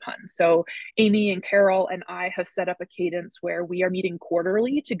from CPUN. So Amy and Carol and I have set up a cadence where we are meeting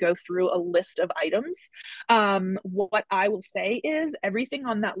quarterly to go through a list of items. What I will say is everything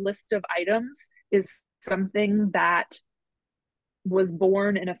on that list of items is something that was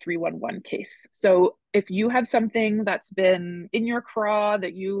born in a 311 case. So if you have something that's been in your craw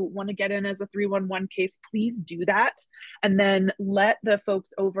that you want to get in as a 311 case, please do that. And then let the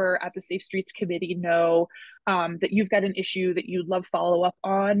folks over at the Safe Streets Committee know that you've got an issue that you'd love follow-up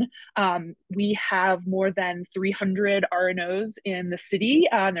on. We have more than 300 RNOs in the city,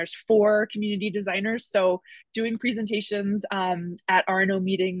 and there's 4 community designers. So doing presentations at RNO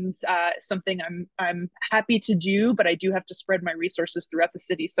meetings is something I'm happy to do, but I do have to spread my resources throughout the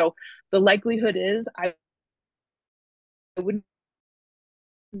city. So the likelihood is I wouldn't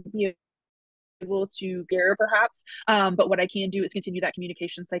be able to gear perhaps. But what I can do is continue that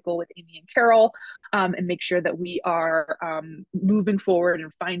communication cycle with Amy and Carol, and make sure that we are moving forward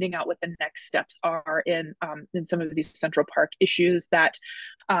and finding out what the next steps are in some of these Central Park issues that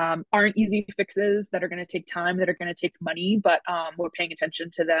aren't easy fixes, that are going to take time, that are going to take money, but we're paying attention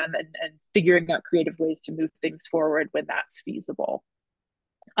to them and figuring out creative ways to move things forward when that's feasible.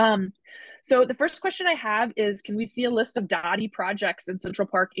 So the first question I have is, can we see a list of Dottie projects in Central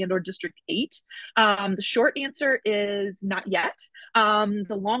Park and or District 8? The short answer is not yet. The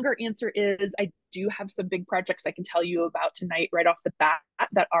longer answer is I do have some big projects I can tell you about tonight right off the bat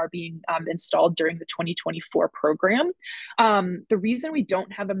that are being installed during the 2024 program. The reason we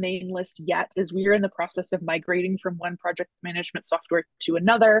don't have a main list yet is we are in the process of migrating from one project management software to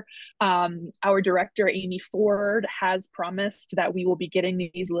another. Our director, Amy Ford, has promised that we will be getting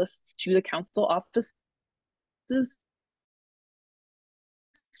these lists to the council offices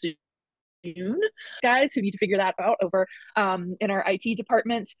soon. Guys who need to figure that out over in our IT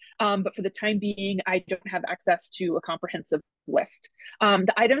department, but for the time being I don't have access to a comprehensive list.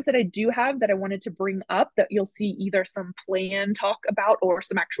 The items that I do have that I wanted to bring up that you'll see either some plan talk about or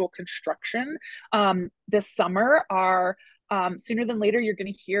some actual construction this summer are sooner than later, you're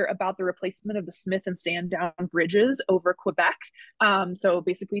going to hear about the replacement of the Smith and Sandown bridges over Quebec. So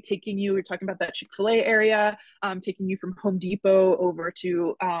basically we're talking about that Chick-fil-A area, taking you from Home Depot over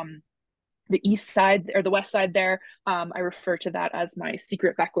to the east side or the west side there. I refer to that as my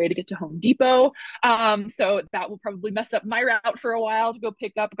secret back way to get to Home Depot. So that will probably mess up my route for a while to go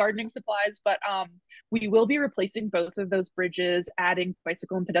pick up gardening supplies, but we will be replacing both of those bridges, adding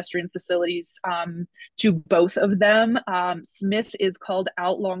bicycle and pedestrian facilities to both of them. Smith is called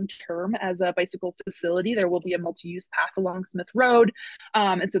out long-term as a bicycle facility. There will be a multi-use path along Smith Road,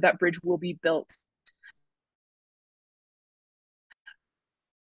 and so that bridge will be built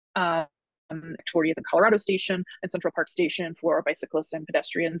toward the Colorado Station and Central Park Station for bicyclists and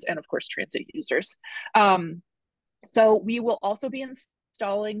pedestrians, and of course transit users. So we will also be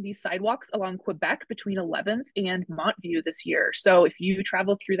installing these sidewalks along Quebec between 11th and Montview this year. So if you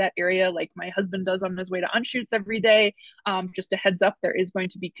travel through that area like my husband does on his way to Anschutz every day, just a heads up, there is going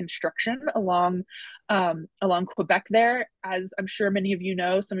to be construction along Quebec there. As I'm sure many of you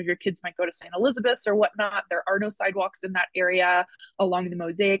know, some of your kids might go to St. Elizabeth's or whatnot. There are no sidewalks in that area along the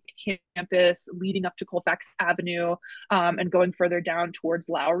Mosaic campus leading up to Colfax Avenue and going further down towards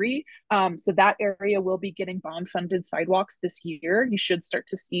Lowry. So that area will be getting bond funded sidewalks this year. You should start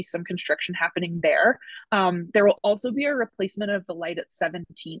to see some construction happening there. There will also be a replacement of the light at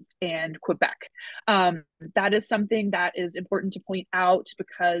 17th and Quebec. That is something that is important to point out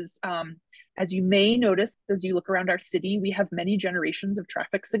because as you may notice, as you look around our city, we have many generations of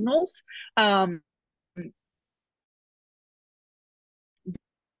traffic signals.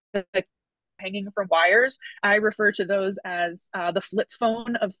 Hanging from wires. I refer to those as the flip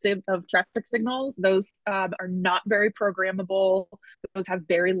phone of traffic signals. Those are not very programmable. Those have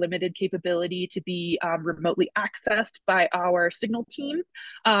very limited capability to be remotely accessed by our signal team.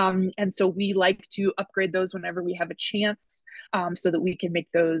 And so we like to upgrade those whenever we have a chance so that we can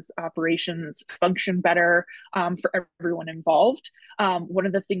make those operations function better for everyone involved. One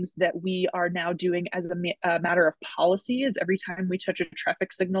of the things that we are now doing as a matter of policy is every time we touch a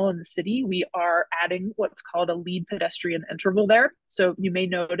traffic signal in the city, we are adding what's called a lead pedestrian interval there. So you may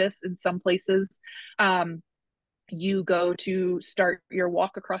notice in some places, you go to start your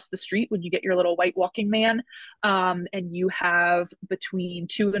walk across the street when you get your little white walking man, and you have between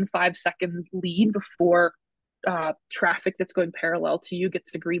 2 and 5 seconds lead before traffic that's going parallel to you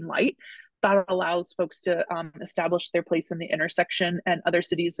gets a green light. That allows folks to establish their place in the intersection, and other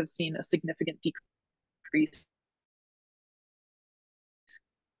cities have seen a significant decrease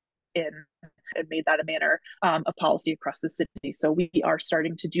in and made that a manner of policy across the city. So we are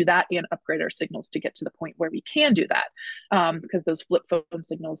starting to do that and upgrade our signals to get to the point where we can do that because those flip phone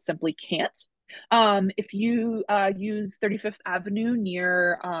signals simply can't. If you use 35th Avenue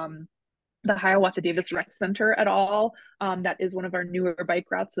near the Hiawatha Davis Rec Center at all, that is one of our newer bike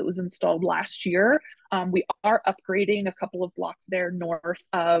routes that was installed last year. We are upgrading a couple of blocks there north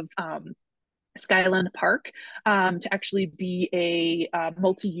of Skyland Park to actually be a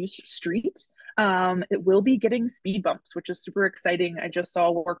multi-use street. It will be getting speed bumps, which is super exciting. I just saw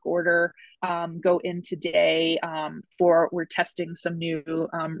a work order go in today we're testing some new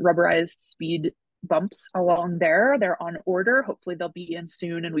rubberized speed bumps along there. They're on order. Hopefully they'll be in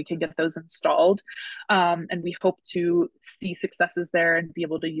soon and we can get those installed. And we hope to see successes there and be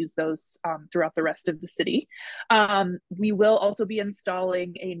able to use those throughout the rest of the city. We will also be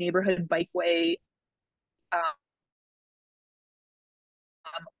installing a neighborhood bikeway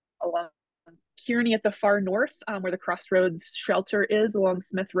along Kearney at the far north, where the Crossroads shelter is along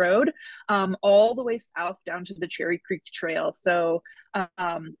Smith Road, all the way south down to the Cherry Creek Trail. So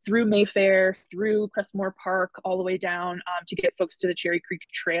through Mayfair, through Crestmore Park, all the way down to get folks to the Cherry Creek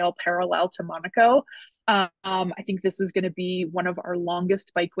Trail parallel to Monaco. I think this is going to be one of our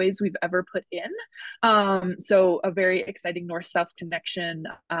longest bikeways we've ever put in. So a very exciting north-south connection,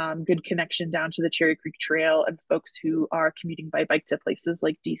 good connection down to the Cherry Creek Trail, and folks who are commuting by bike to places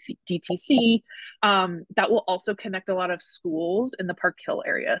like DTC. That will also connect a lot of schools in the Park Hill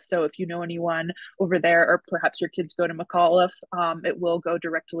area. So if you know anyone over there, or perhaps your kids go to McAuliffe, it will go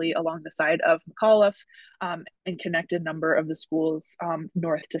directly along the side of McAuliffe and connect a number of the schools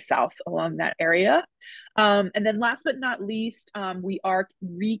north to south along that area. And then last but not least, we are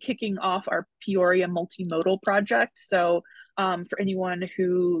re-kicking off our Peoria multimodal project. So for anyone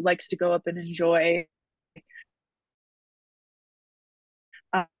who likes to go up and enjoy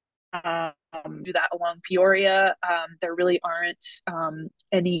do that along Peoria, there really aren't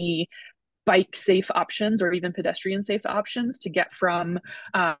any bike safe options or even pedestrian safe options to get from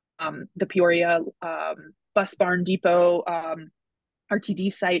the Peoria bus barn depot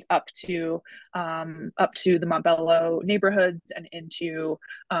RTD site up to the Montbello neighborhoods and into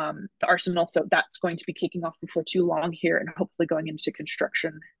the Arsenal. So that's going to be kicking off before too long here, and hopefully going into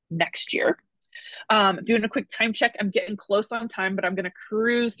construction next year. Doing a quick time check. I'm getting close on time, but I'm going to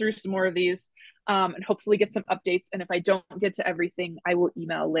cruise through some more of these and hopefully get some updates. And if I don't get to everything, I will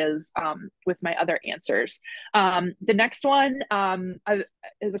email Liz with my other answers. The next one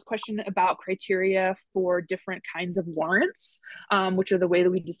is a question about criteria for different kinds of warrants, which are the way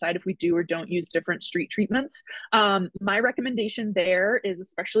that we decide if we do or don't use different street treatments. My recommendation there is,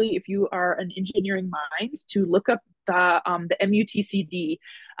 especially if you are an engineering minds, to look up the MUTCD,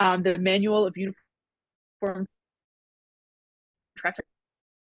 the Manual of Uniform Traffic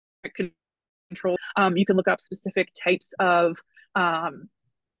Control. You can look up specific types of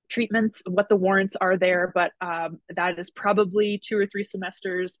treatments, what the warrants are there, but that is probably 2 or 3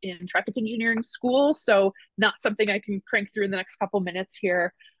 semesters in traffic engineering school, so not something I can crank through in the next couple minutes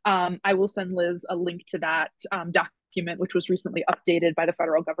here. I will send Liz a link to that document, which was recently updated by the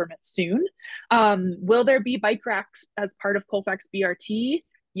federal government soon. Will there be bike racks as part of Colfax BRT?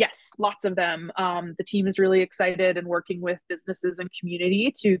 Yes, lots of them. The team is really excited and working with businesses and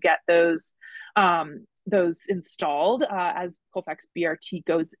community to get those installed as Colfax BRT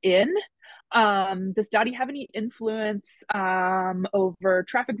goes in. Does Dottie have any influence over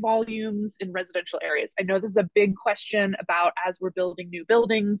traffic volumes in residential areas? I know this is a big question about as we're building new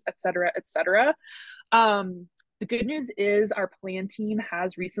buildings, et cetera, et cetera. The good news is our plan team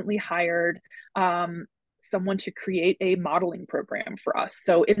has recently hired someone to create a modeling program for us.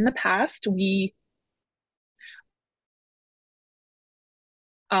 So in the past, we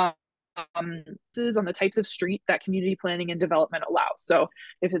is on the types of street that community planning and development allows. So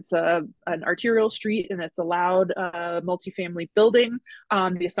if it's an arterial street and it's allowed multifamily building,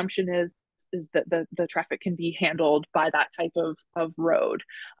 the assumption is that the traffic can be handled by that type of road.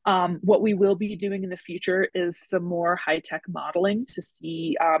 What we will be doing in the future is some more high-tech modeling to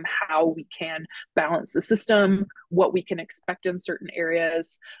see how we can balance the system, what we can expect in certain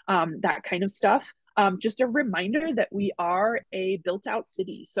areas, that kind of stuff. Just a reminder that we are a built-out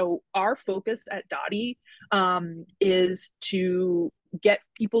city. So our focus at Dottie is to get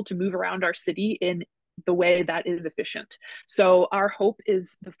people to move around our city in the way that is efficient. So our hope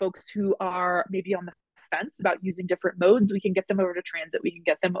is the folks who are maybe on the fence about using different modes, we can get them over to transit, we can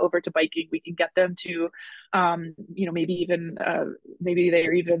get them over to biking, we can get them to, maybe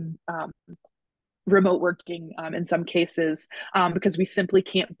they're even remote working in some cases, because we simply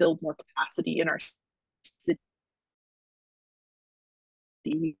can't build more capacity in our city.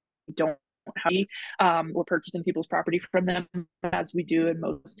 We don't have, we're purchasing people's property from them as we do in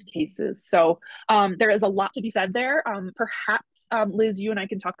most cases. So there is a lot to be said there. Perhaps Liz, you and I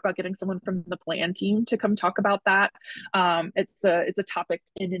can talk about getting someone from the plan team to come talk about that. It's a topic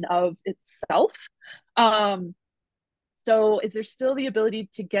in and of itself. So is there still the ability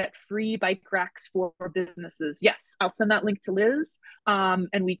to get free bike racks for businesses? Yes, I'll send that link to Liz. And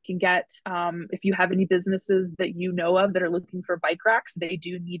we can get, if you have any businesses that you know of that are looking for bike racks, they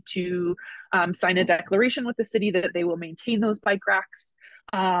do need to sign a declaration with the city that they will maintain those bike racks.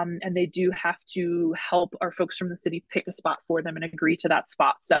 And they do have to help our folks from the city pick a spot for them and agree to that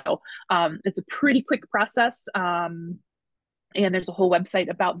spot. So it's a pretty quick process. And there's a whole website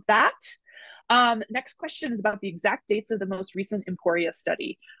about that. Next question is about the exact dates of the most recent Emporia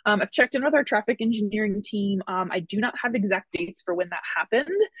study. I've checked in with our traffic engineering team. I do not have exact dates for when that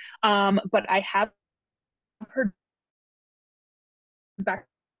happened, but I have heard back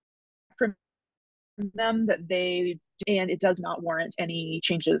from them that and it does not warrant any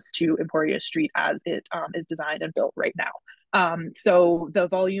changes to Emporia Street as it is designed and built right now. So the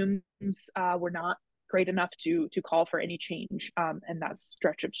volumes were not great enough to call for any change in that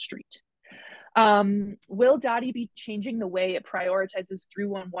stretch of street. Will Dottie be changing the way it prioritizes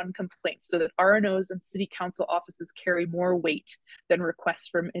 311 complaints so that RNOs and city council offices carry more weight than requests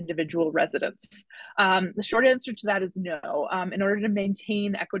from individual residents? The short answer to that is no. In order to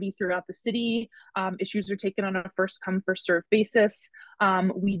maintain equity throughout the city, issues are taken on a first come, first served basis.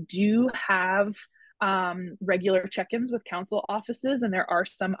 We do have regular check-ins with council offices, and there are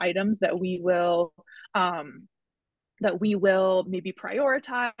some items that we will maybe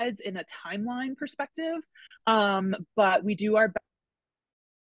prioritize in a timeline perspective. But we do our best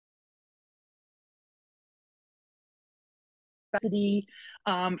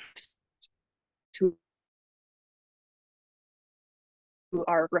who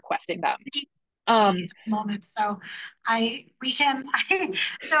are requesting them. Moments. So I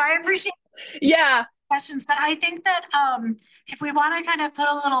appreciate questions, but I think that if we want to kind of put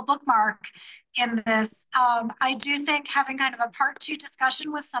a little bookmark in this, I do think having kind of a part 2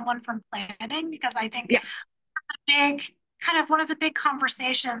 discussion with someone from planning, because I think one of the big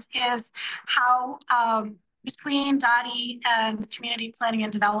conversations is how between Dottie and community planning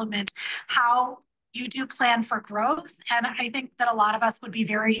and development, how you do plan for growth. And I think that a lot of us would be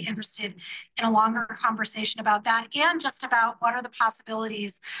very interested in a longer conversation about that, and just about what are the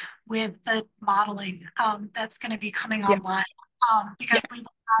possibilities with the modeling that's going to be coming online. Because we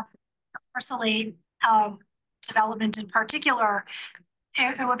will have the parcel aid development in particular.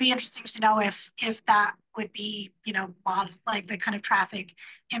 It would be interesting to know if that would be, modeled, like the kind of traffic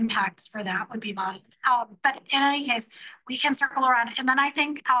impacts for that would be modeled. But in any case, we can circle around. And then I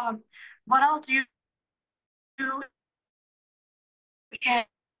think what I'll do is kind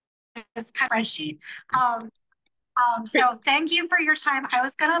of spreadsheet. So thank you for your time. I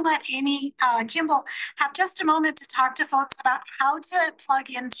was going to let Amy Kimball have just a moment to talk to folks about how to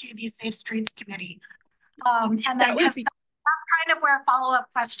plug into the Safe Streets Committee. And then because that's kind of where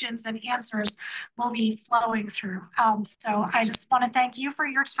follow-up questions and answers will be flowing through. So I just want to thank you for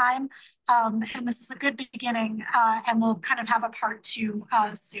your time. And this is a good beginning, and we'll kind of have a part 2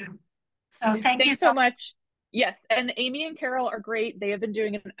 soon. So thank you so much. Yes, and Amy and Carol are great. They have been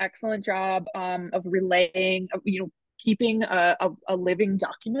doing an excellent job of relaying, keeping a living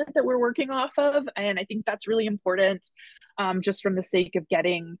document that we're working off of. And I think that's really important, just from the sake of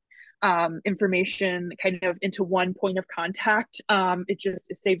getting information kind of into one point of contact. It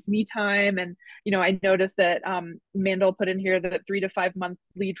saves me time. And, I noticed that Mandel put in here that 3 to 5 month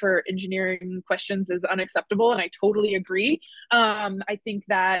lead for engineering questions is unacceptable. And I totally agree. I think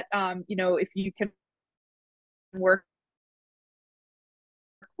that, if you can work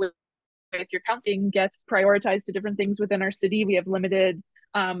with your counseling gets prioritized to different things within our city. We have limited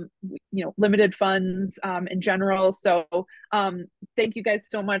funds in general. So thank you guys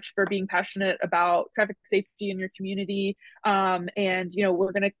so much for being passionate about traffic safety in your community. And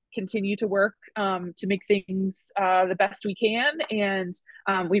we're going to continue to work to make things the best we can. And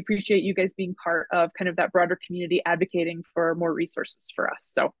we appreciate you guys being part of kind of that broader community advocating for more resources for us.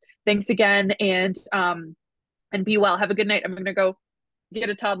 So thanks again, and be well. Have a good night. I'm going to go get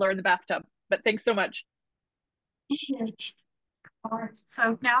a toddler in the bathtub, but thanks so much. All right.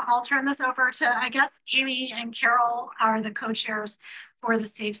 So now I'll turn this over to, I guess, Amy and Carol are the co-chairs for the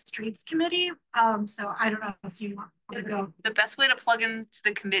Safe Streets Committee. So I don't know if you want to go. The best way to plug into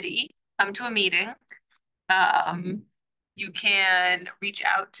the committee, come to a meeting. You can reach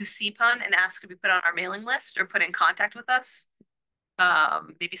out to CPUN and ask to be put on our mailing list or put in contact with us.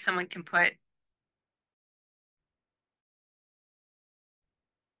 Maybe someone can put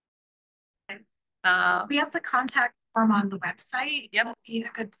we have the contact form on the website. Yep. It'll be a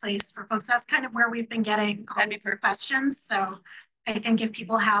good place for folks. That's kind of where we've been getting all the questions. So I think if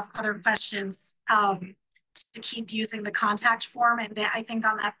people have other questions, to keep using the contact form, and I think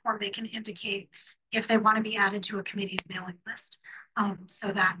on that form they can indicate if they want to be added to a committee's mailing list.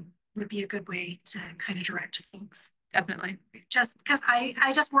 So that would be a good way to kind of direct folks. Definitely. Just because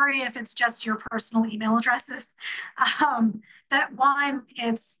I just worry if it's just your personal email addresses, that one,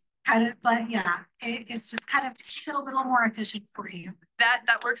 it's kind of like, it's just kind of to keep it a little more efficient for you.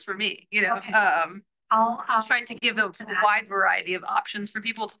 That works for me, Okay. I'll trying to give a wide variety of options for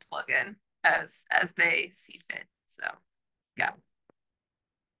people to plug in as they see fit. So yeah.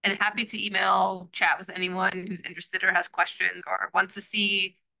 And happy to email, chat with anyone who's interested or has questions or wants to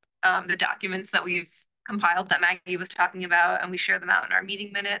see the documents that we've compiled that Maggie was talking about, and we share them out in our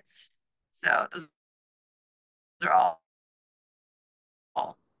meeting minutes. So those are all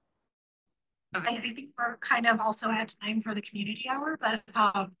I think we're kind of also at time for the community hour, but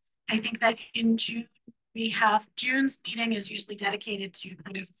I think that in June, we have June's meeting is usually dedicated to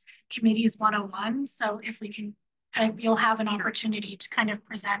kind of committees 101. So if we can, you'll have an opportunity to kind of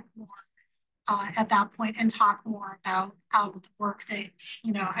present more at that point and talk more about the work that,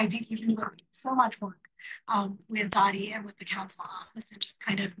 you know, I think you've been doing so much work with Dottie and with the council office, and just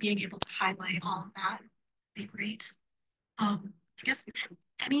kind of being able to highlight all of that would be great. I guess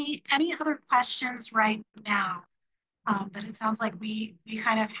any other questions right now? But it sounds like we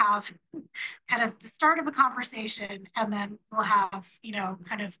kind of have kind of the start of a conversation, and then we'll have, you know,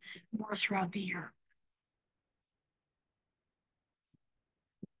 kind of more throughout the year.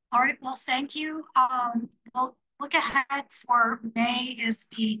 All right, well, thank you. We'll look ahead for May is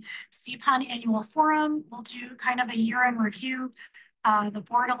the CPUN annual forum. We'll do kind of a year-end review, the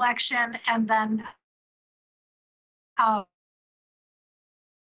board election, and then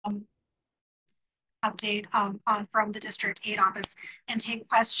update from the District 8 office and take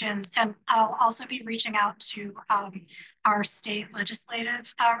questions. And I'll also be reaching out to our state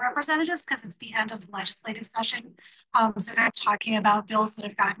legislative representatives, because it's the end of the legislative session. So kind of talking about bills that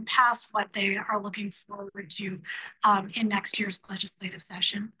have gotten passed, what they are looking forward to in next year's legislative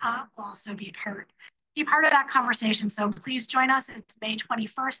session will also be part of that conversation. So please join us. It's May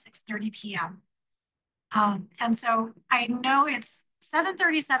 21st, 6:30 p.m. And so I know it's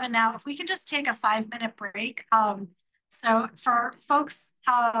 7:37 now. If we can just take a 5-minute break. So for folks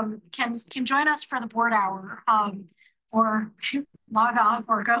can join us for the board hour or log off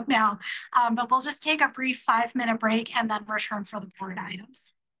or go now. But we'll just take a brief 5-minute break and then return for the board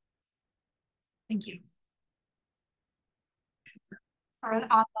items. Thank you. Thank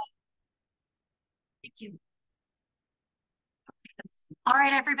you. All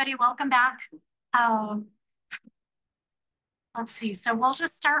right, everybody, welcome back. Let's see, so we'll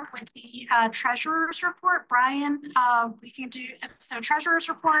just start with the treasurer's report. Brian, we can do, so treasurer's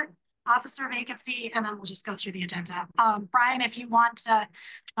report, officer vacancy, and then we'll just go through the addenda. Brian, if you want to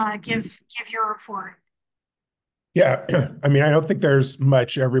give your report. Yeah, I mean, I don't think there's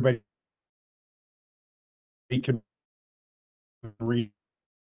much everybody can read.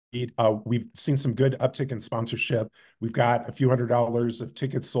 We've seen some good uptick in sponsorship. We've got a few $100s of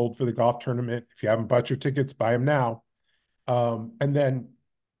tickets sold for the golf tournament. If you haven't bought your tickets, buy them now. And then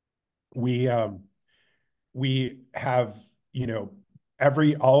we have, you know,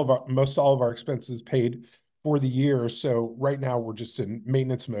 most all of our expenses paid for the year. So right now we're just in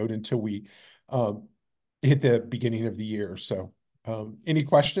maintenance mode until we hit the beginning of the year. So any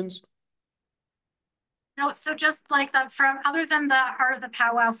questions? No, so just like other than the Heart of the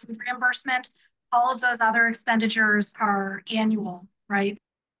Powwow food reimbursement, all of those other expenditures are annual, right?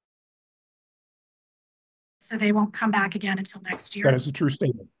 So they won't come back again until next year. That is a true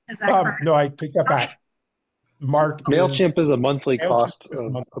statement. Is that correct? No, I take that back. Mark, MailChimp is a monthly cost is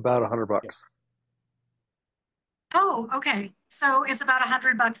of about $100. Yeah. Oh, okay. So it's about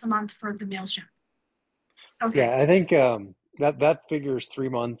 $100 a month for the MailChimp. Okay. Yeah, I think that figures 3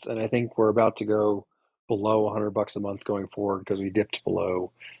 months, and I think we're about to go below $100 a month going forward because we dipped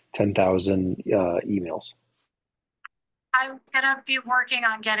below 10,000 emails. I'm gonna be working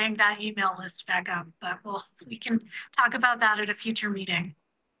on getting that email list back up, but we can talk about that at a future meeting.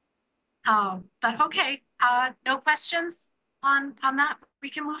 But okay, no questions on that. We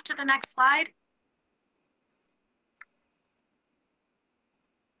can move to the next slide.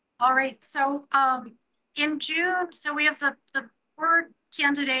 All right, so in June, so we have the board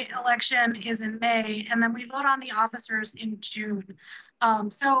candidate election is in May, and then we vote on the officers in June.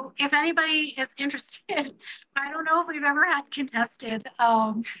 So if anybody is interested, I don't know if we've ever had contested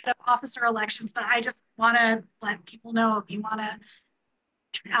officer elections, but I just want to let people know if you want to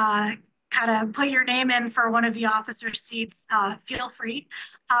kind of put your name in for one of the officer seats, feel free.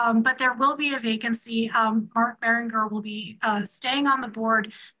 But there will be a vacancy. Mark Berenger will be staying on the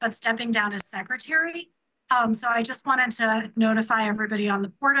board, but stepping down as secretary. So I just wanted to notify everybody on the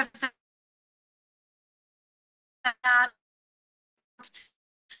board of that.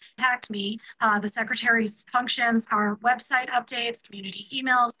 Contact me. The secretary's functions are website updates, community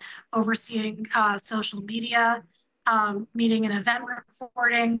emails, overseeing social media, meeting and event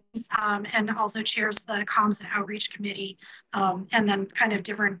recordings, and also chairs the comms and outreach committee, and then kind of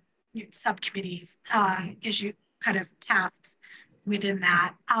different subcommittees, issue kind of tasks within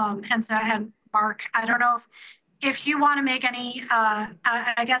that. And so, and Mark, I don't know if you want to make any,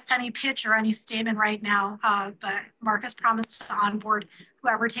 I guess, any pitch or any statement right now, but Mark has promised to onboard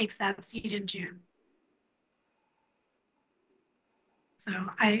whoever takes that seat in June. So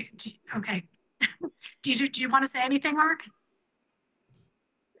okay. Do you want to say anything, Mark?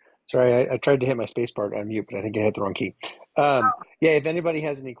 Sorry, I tried to hit my space bar on mute, but I think I hit the wrong key. Yeah, if anybody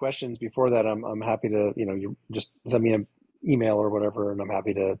has any questions before that, I'm happy to, you just send me an email or whatever, and I'm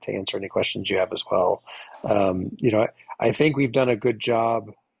happy to answer any questions you have as well. I think we've done a good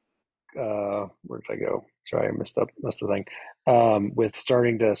job. Where did I go? Sorry, I messed the thing. With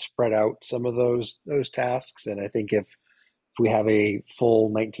starting to spread out some of those tasks, and I think if we have a full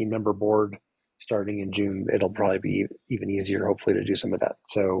 19-member board starting in June, it'll probably be even easier, hopefully, to do some of that.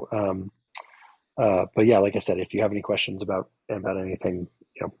 So, but yeah, like I said, if you have any questions about anything,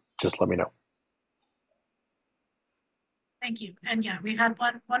 just let me know. Thank you. And yeah, we had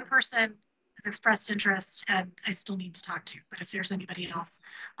one person has expressed interest, and I still need to talk to. But if there's anybody else,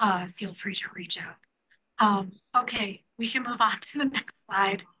 feel free to reach out. Okay, we can move on to the next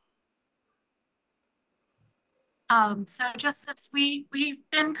slide. So just as we've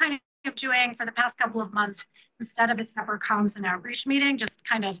been kind of doing for the past couple of months, instead of a separate comms and outreach meeting, just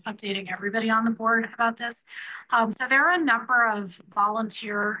kind of updating everybody on the board about this. So there are a number of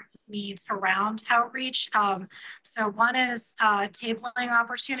volunteer needs around outreach. So one is tabling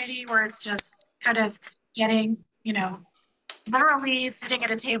opportunity, where it's just kind of getting, literally sitting at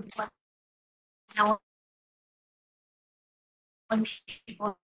a table and telling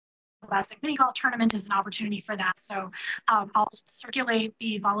people classic mini golf tournament is an opportunity for that. So I'll circulate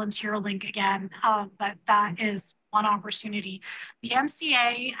the volunteer link again, but that is one opportunity. The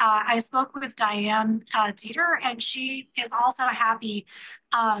MCA, I spoke with Diane Dieter, and she is also happy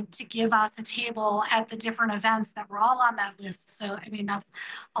to give us a table at the different events that were all on that list. So, I mean, that's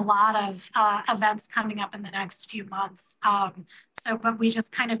a lot of events coming up in the next few months. But we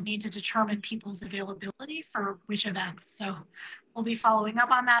just kind of need to determine people's availability for which events. So we'll be following up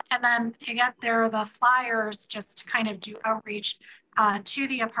on that. And then again, there are the flyers just to kind of do outreach to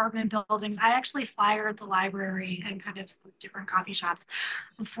the apartment buildings. I actually flyered the library and kind of some different coffee shops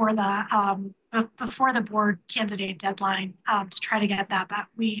before the board candidate deadline to try to get that. But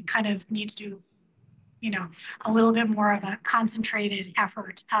we kind of need to do, a little bit more of a concentrated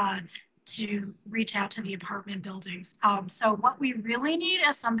effort to reach out to the apartment buildings. So what we really need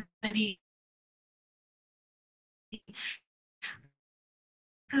is somebody.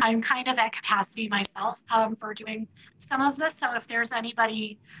 I'm kind of at capacity myself for doing some of this. So if there's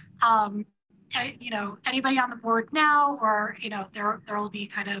anybody, anybody on the board now, or, there will be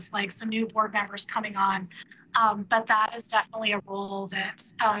kind of like some new board members coming on. But that is definitely a role that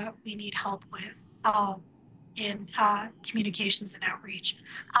we need help with in communications and outreach.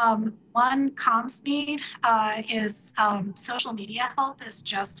 One comms need is social media help, is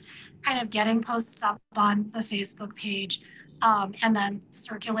just kind of getting posts up on the Facebook page. And then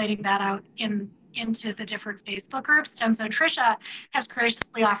circulating that out into the different Facebook groups. And so Trisha has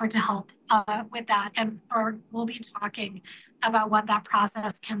graciously offered to help with that, or we'll be talking about what that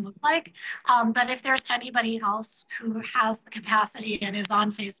process can look like. But if there's anybody else who has the capacity and is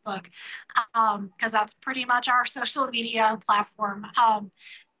on Facebook, because that's pretty much our social media platform,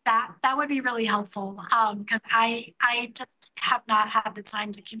 that would be really helpful, because I just have not had the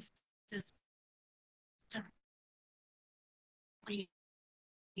time to consistently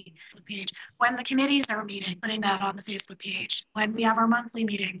page. When the committees are meeting, putting that on the Facebook page. When we have our monthly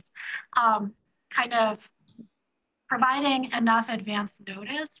meetings, kind of providing enough advance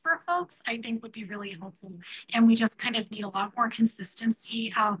notice for folks, I think would be really helpful. And we just kind of need a lot more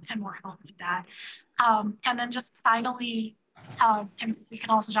consistency and more help with that. And then just finally, and we can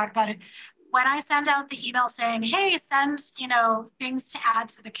also talk about it, when I send out the email saying, hey, send, things to add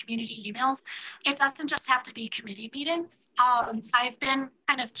to the community emails, it doesn't just have to be committee meetings. I've been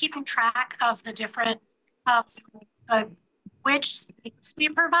kind of keeping track of the different, which links we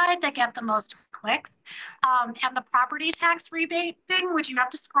provide that get the most clicks. And the property tax rebate thing, which you have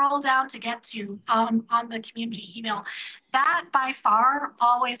to scroll down to get to on the community email, that by far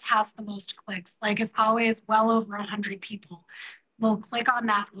always has the most clicks. Like, it's always well over 100 people will click on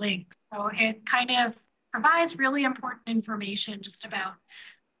that link. So it kind of provides really important information just about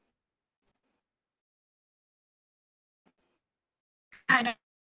kind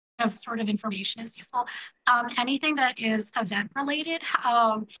of sort of information is useful. Anything that is event related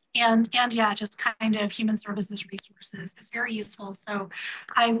and yeah, just kind of human services resources is very useful. So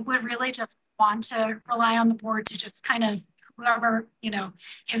I would really just want to rely on the board to just kind of whoever,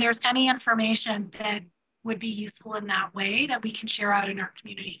 if there's any information that would be useful in that way that we can share out in our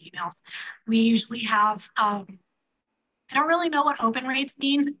community emails. We usually have, I don't really know what open rates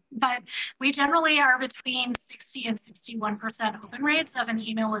mean, but we generally are between 60 and 61% open rates of an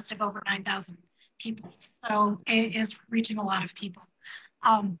email list of over 9,000 people. So it is reaching a lot of people.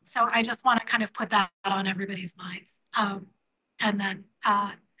 So I just want to kind of put that on everybody's minds. And then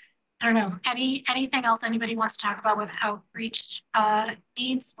I don't know, anything else anybody wants to talk about with outreach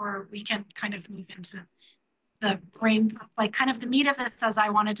needs, or we can kind of move into the brain, like kind of the meat of this, as I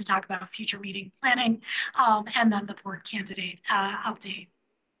wanted to talk about future meeting planning, and then the board candidate update.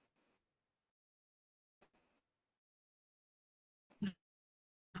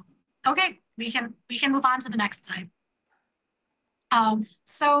 Okay, we can move on to the next slide.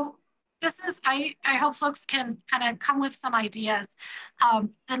 So this is, I hope folks can kind of come with some ideas.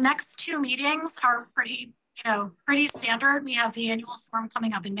 The next two meetings are pretty standard. We have the annual forum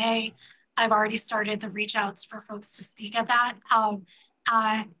coming up in May. I've already started the reach outs for folks to speak at that.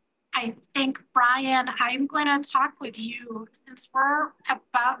 I think, Brian, I'm going to talk with you since we're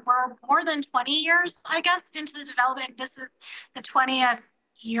more than 20 years, I guess, into the development. This is the 20th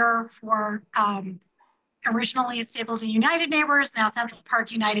year for originally Stapleton United Neighbors, now Central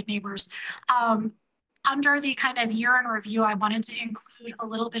Park United Neighbors. Under the kind of year in review, I wanted to include a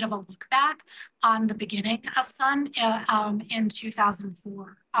little bit of a look back on the beginning of Sun in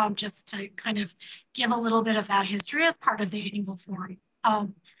 2004, just to kind of give a little bit of that history as part of the annual forum.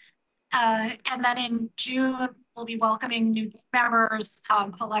 And then in June, we'll be welcoming new members,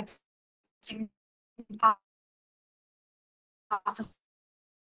 electing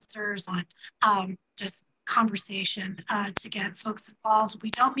officers on just conversation to get folks involved. We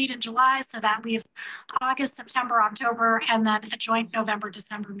don't meet in July, so that leaves August, September, October, and then a joint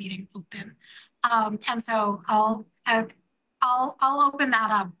November-December meeting open. And so I'll open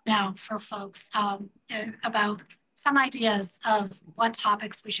that up now for folks about some ideas of what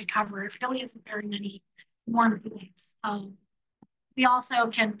topics we should cover. It really isn't very many more meetings. We also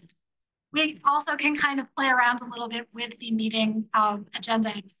can kind of play around a little bit with the meeting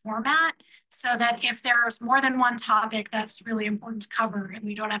agenda and format, so that if there's more than one topic that's really important to cover and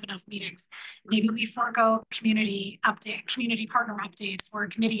we don't have enough meetings, maybe we forego community partner updates or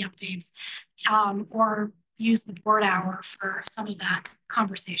committee updates, or use the board hour for some of that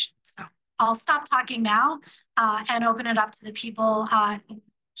conversation. So I'll stop talking now and open it up to the people on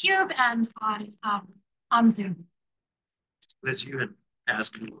Cube and on Zoom. As you had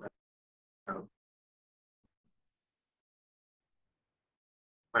asked me,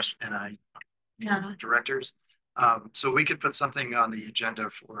 question, and directors. So we could put something on the agenda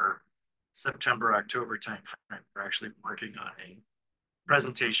for September, October timeframe. We're actually working on a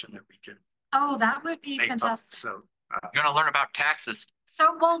presentation that we can. Oh, that would be make fantastic. So You're gonna learn about taxes.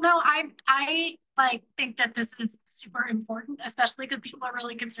 So, well, no, I like think that this is super important, especially because people are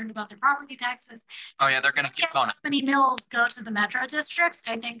really concerned about their property taxes. Oh yeah, they're gonna keep going. How many mills go to the metro districts?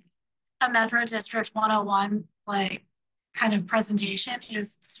 I think a Metro District 101 like kind of presentation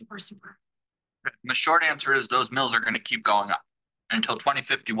is super. The short answer is those mills are gonna keep going up until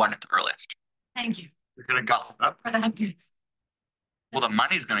 2051 at the earliest. Thank you they're going to go up. for that news. Well, the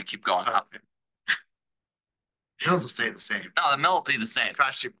money's gonna keep going up. Bills will stay the same. No, the mill will be the same.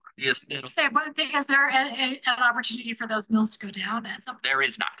 Cost you. Yes, Say, but is there an opportunity for those mills to go down at some point? there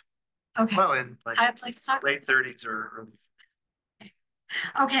is not. Okay, Well, in like I'd like to talk. late 30s or early.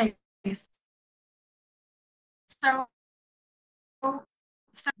 Okay, so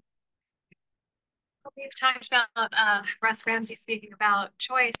we've talked about Russ Ramsey speaking about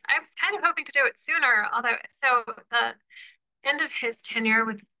choice. I was kind of hoping to do it sooner, although so the end of his tenure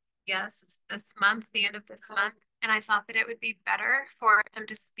with is this month, the end of this month, and I thought that it would be better for him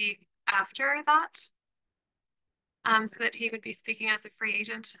to speak after that, so that he would be speaking as a free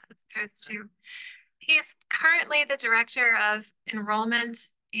agent as opposed to. He's currently the director of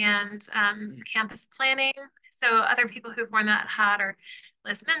enrollment and campus planning. So other people who've worn that hat are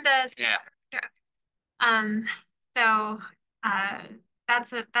Liz Mendez. Yeah.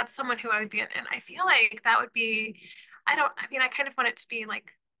 So that's someone who I would be in, and I feel like that would be, I kind of want it to be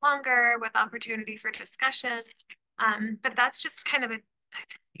like longer with opportunity for discussion. But that's just kind of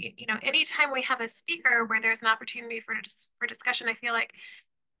anytime we have a speaker where there's an opportunity for discussion, I feel like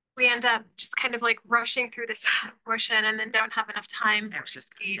we end up just kind of like rushing through this portion and then don't have enough time for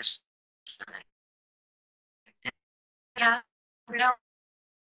speech. Yeah, we don't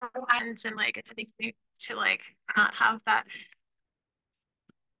want and like attending to like not have that.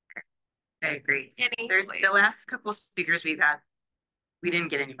 I agree. The last couple of speakers we've had, we didn't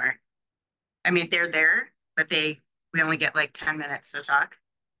get anywhere. I mean, they're there, but we only get like 10 minutes to talk.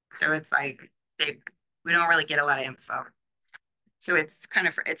 So it's like we don't really get a lot of info. So it's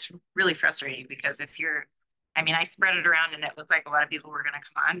really frustrating because I spread it around and it looked like a lot of people were going to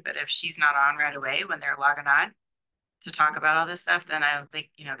come on, but if she's not on right away when they're logging on to talk about all this stuff, then I don't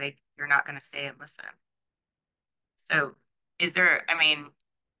think, you're not going to stay and listen. So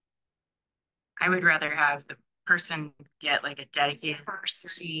I would rather have the person get like a dedicated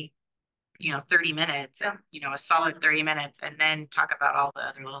 30 minutes, and, a solid 30 minutes, and then talk about all the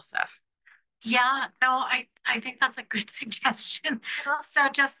other little stuff. Yeah, no, I think that's a good suggestion. So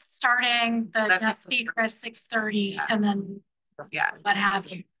just starting the guest speaker at 6:30 and then what have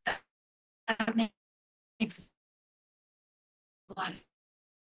you. That makes a lot of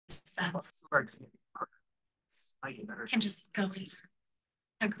sense. Can just go in.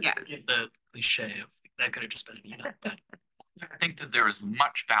 Agree. Yeah. The cliche of that could have just been an email, but I think that there is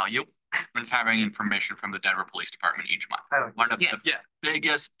much value in having information from the Denver Police Department each month. One of the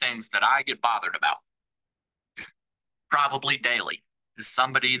biggest things that I get bothered about, probably daily, is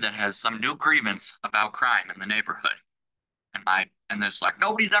somebody that has some new grievance about crime in the neighborhood. And there's like,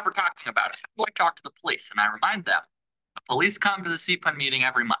 nobody's ever talking about it. How do I talk to the police? And I remind them, the police come to the CPUN meeting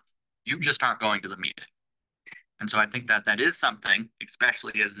every month. You just aren't going to the meeting. And so I think that that is something,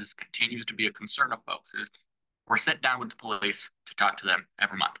 especially as this continues to be a concern of folks, is we're sitting down with the police to talk to them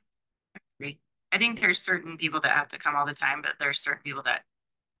every month. I think there's certain people that have to come all the time, but there's certain people that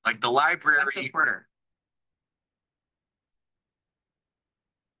like the library. Supporter.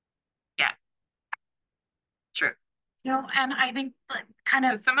 Yeah. True. No, and I think kind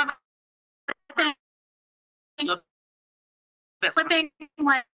of some of flipping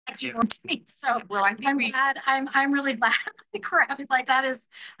like you to me. So well, I think I'm glad. I'm really glad we're having like that is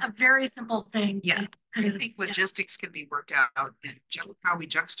a very simple thing. Yeah, I think logistics can be worked out and how we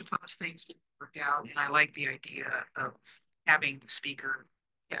juxtapose things can be worked out. And I like the idea of having the speaker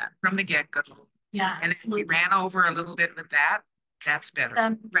from the get-go. Yeah, and absolutely. If we ran over a little bit with that, that's better.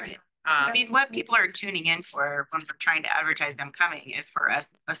 Right. I mean, what people are tuning in for when we're trying to advertise them coming is for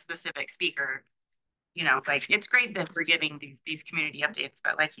us a specific speaker. Like it's great that we're giving these community updates,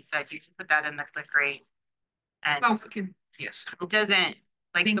 but like you said, you can put that in the click rate. And yes, it doesn't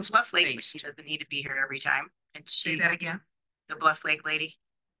like the Bluff Lake lady doesn't need to be here every time. And say that again. The Bluff Lake lady.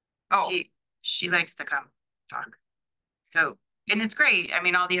 Oh, she likes to come talk. So, and it's great. I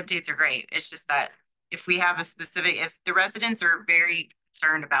mean, all the updates are great. It's just that if we have if the residents are very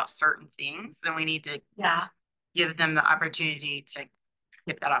concerned about certain things, then we need to give them the opportunity to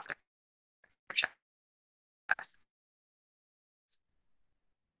get that off their chest.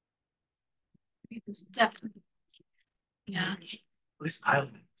 Definitely. Yeah.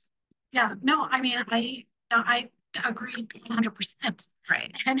 Yeah. No, I mean, I agree 100%.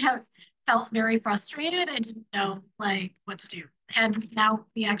 Right. And have felt very frustrated and didn't know like what to do. And now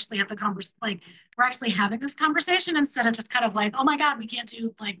we actually have the we're actually having this conversation instead of just kind of like, oh my God, we can't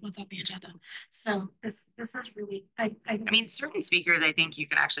do like what's on the agenda. So this is really, I mean, certain speakers, I think you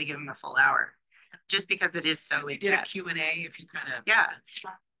can actually give them a full hour just because it is so we did a Q&A if you kind of. Yeah.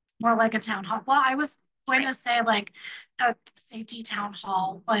 More like a town hall. Well, I was going to say like a safety town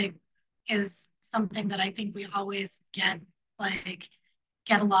hall is something that I think we always get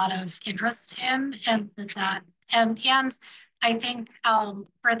a lot of interest in, and I think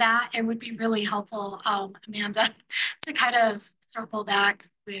for that it would be really helpful, Amanda, to kind of circle back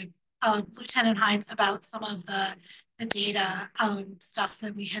with Lieutenant Hines about some of the data stuff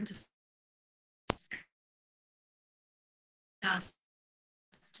that we had discussed.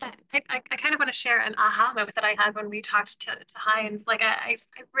 I kind of want to share an aha moment that I had when we talked to Hines. Like I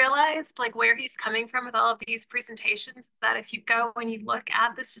realized like where he's coming from with all of these presentations, is that if you go and you look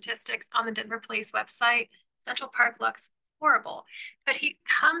at the statistics on the Denver Police website, Central Park looks horrible. But he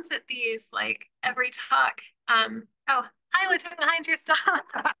comes at these like every talk. Oh, hi, Lieutenant Hines, you're still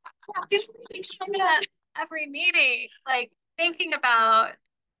every meeting, like thinking about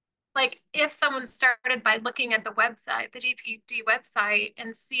like if someone started by looking at the website, the DPD website,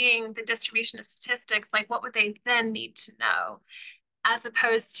 and seeing the distribution of statistics, like what would they then need to know, as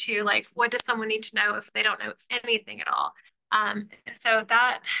opposed to like what does someone need to know if they don't know anything at all. And so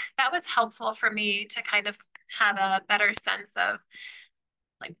that was helpful for me to kind of have a better sense of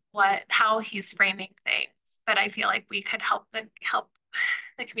like how he's framing things. But I feel like we could help the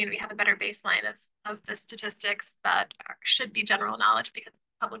community have a better baseline of the statistics that should be general knowledge because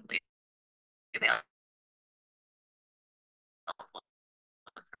publicly available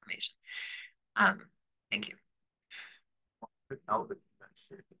information. Thank you. Well,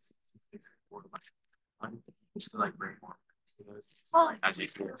 as you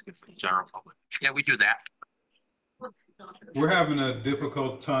say, it's good for the general public. Yeah, we do that. We're having a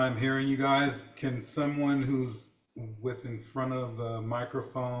difficult time hearing you guys. Can someone who's in front of the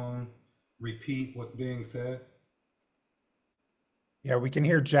microphone repeat what's being said? Yeah, we can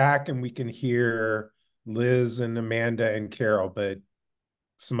hear Jack and we can hear Liz and Amanda and Carol, but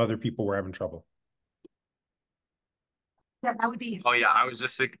some other people were having trouble. Yeah, that would be. Oh yeah, I was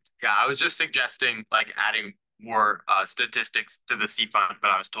just suggesting like adding more statistics to the CPUN,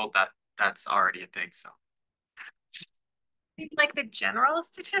 but I was told that that's already a thing, so. Like the general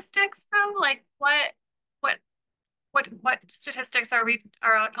statistics though, like what statistics are we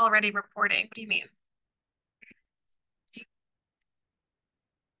already reporting? What do you mean?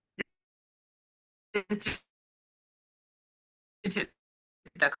 The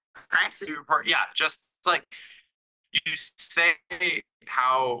crimes. Report, yeah, just like you say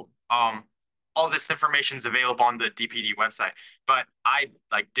how all this information is available on the DPD website, but I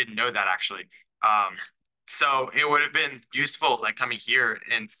like didn't know that actually. So it would have been useful like coming here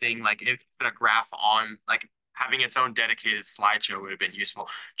and seeing like it's a graph on like having its own dedicated slideshow would have been useful.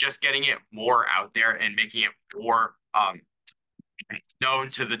 Just getting it more out there and making it more known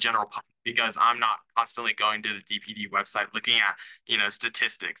to the general public, because I'm not constantly going to the DPD website looking at, you know,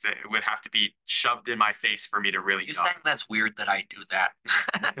 statistics. It would have to be shoved in my face for me to really You know. think that's weird that I do that?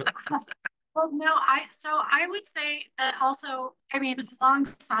 Well, no, I would say that also, I mean,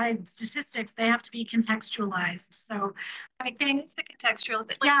 alongside statistics, they have to be contextualized. So I think It's the contextual,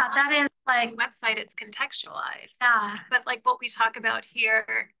 like, yeah, that is like website, it's contextualized. Yeah. But like what we talk about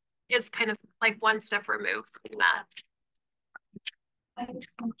here is kind of like one step removed from that.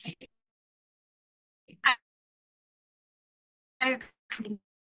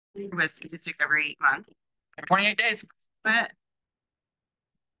 With statistics every month. 28 days. But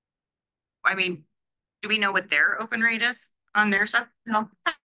I mean, do we know what their open rate is on their stuff? No.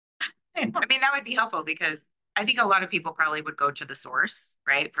 I mean, that would be helpful because I think a lot of people probably would go to the source,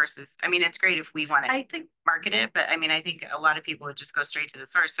 right? Versus, I mean, it's great if we want to market it, but I mean, I think a lot of people would just go straight to the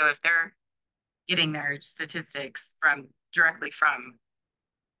source. So if they're getting their statistics directly from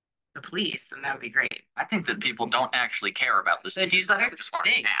the police, then that would be great. I think that people don't actually care about this. The newsletter? Just want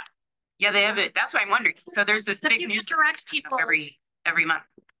to Yeah, they have it. That's why I'm wondering. So there's this big news direct people every month.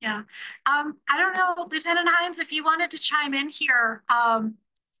 Yeah. I don't know, Lieutenant Hines, if you wanted to chime in here, I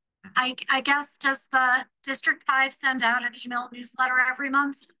guess, does the District 5 send out an email newsletter every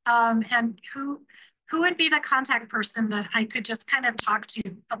month? And who would be the contact person that I could just kind of talk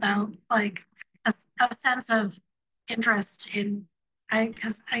to about like a sense of interest in,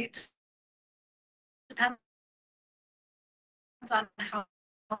 because I depends on how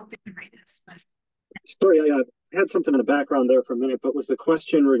big the rate is, but. Sorry, I had something in the background there for a minute, but was the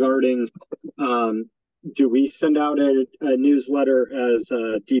question regarding, do we send out a newsletter as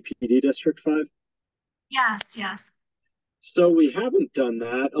DPD District 5? Yes. So we haven't done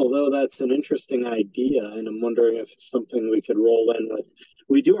that, although that's an interesting idea, and I'm wondering if it's something we could roll in with.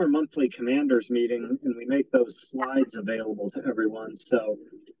 We do our monthly commanders meeting, and we make those slides available to everyone. So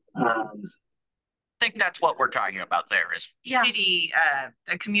I think that's what we're talking about there is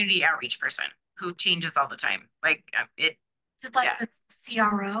A community outreach person who changes all the time. Like Is it like the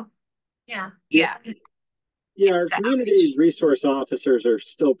CRO? Yeah. Yeah, our community resource officers are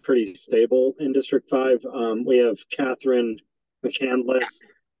still pretty stable in District 5. We have Catherine McCandless.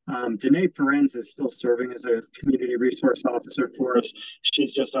 Danae Perenz is still serving as a community resource officer for us.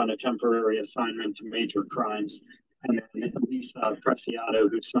 She's just on a temporary assignment to major crimes. And then Lisa Preciado,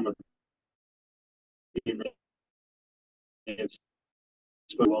 who's some of the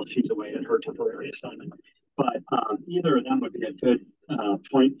well, she's away at her temporary assignment. But either of them would be a good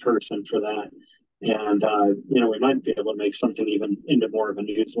point person for that. And, we might be able to make something even into more of a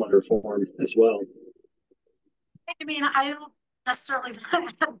newsletter form as well. I mean, I don't necessarily want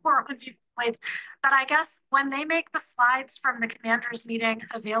to have more on these slides, but I guess when they make the slides from the commanders meeting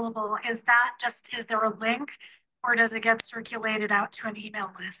available, is there a link or does it get circulated out to an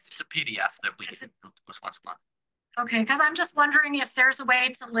email list? It's a PDF that we was once a month. Okay, because I'm just wondering if there's a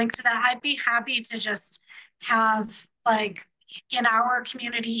way to link to that. I'd be happy to just have like in our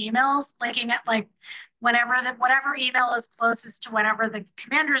community emails, linking it like whatever email is closest to whenever the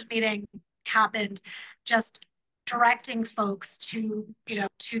commanders meeting happened, just directing folks to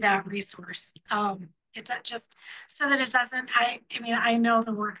that resource. It's just so that it doesn't. I mean, I know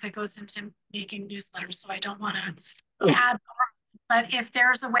the work that goes into making newsletters, so I don't want to add more. But if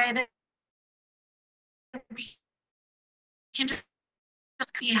there's a way that we can just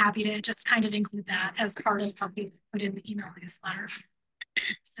be happy to just kind of include that as part of what we put in the email newsletter,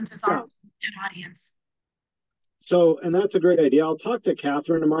 since it's our audience. So, and that's a great idea. I'll talk to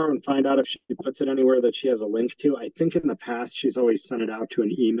Catherine tomorrow and find out if she puts it anywhere that she has a link to. I think in the past, she's always sent it out to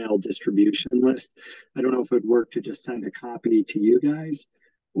an email distribution list. I don't know if it would work to just send a copy to you guys,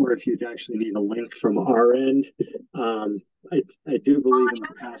 or if you'd actually need a link from our end. I do believe in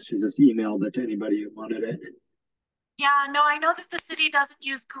the past, she's just emailed it to anybody who wanted it. Yeah, no, I know that the city doesn't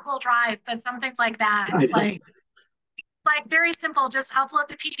use Google Drive, but something like that, like very simple, just upload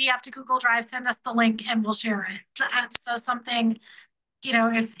the PDF to Google Drive, send us the link and we'll share it. So something you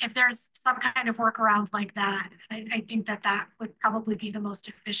know, if there's some kind of workaround like that, I think that that would probably be the most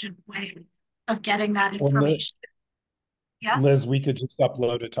efficient way of getting that Well, information. Yes, Liz, we could just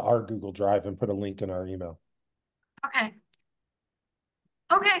upload it to our Google Drive and put a link in our email. okay.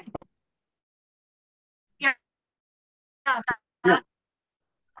 Okay. Yeah. Yeah, that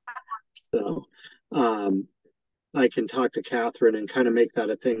So, I can talk to Catherine and kind of make that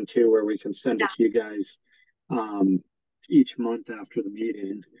a thing too, where we can send it to you guys each month after the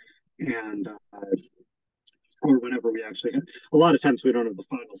meeting, and or whenever we actually have. A lot of times we don't have the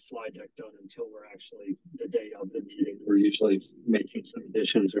final slide deck done until we're actually the day of the meeting. We're usually making some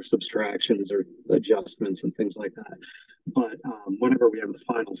additions or subtractions or adjustments and things like that. But whenever we have the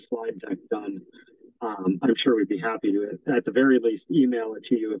final slide deck done, I'm sure we'd be happy to, at the very least, email it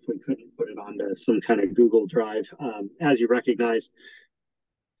to you if we couldn't put it onto some kind of Google Drive. As you recognize,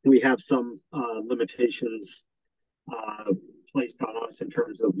 we have some limitations placed on us in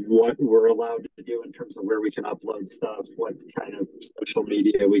terms of what we're allowed to do in terms of where we can upload stuff, what kind of social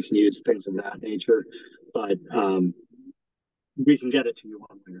media we can use, things of that nature. But we can get it to you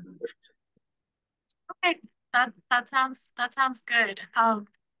one way or another. okay. That sounds good.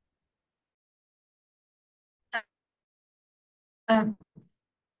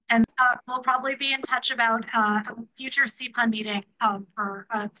 And we'll probably be in touch about a future CPUN meeting for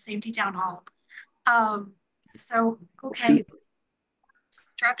a safety town hall. So, okay.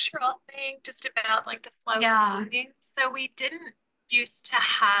 Structural thing just about like the flow Yeah. of meetings. So we didn't used to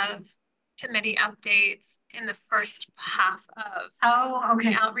have committee updates in the first half of Oh,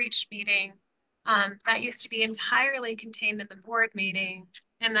 okay. the outreach meeting. That used to be entirely contained in the board meeting.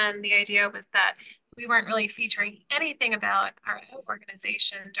 And then the idea was that we weren't really featuring anything about our own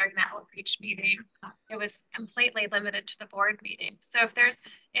organization during that outreach meeting. It was completely limited to the board meeting. So if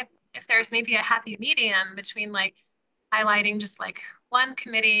there's maybe a happy medium between like highlighting just like one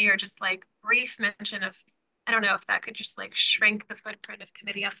committee or just like brief mention of, I don't know if that could just like shrink the footprint of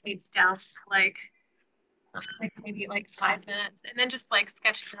committee updates down to like maybe like 5 minutes, and then just like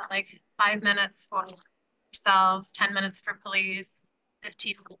sketching out like 5 minutes for yourselves, 10 minutes for police,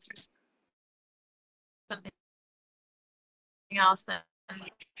 15 minutes for something else that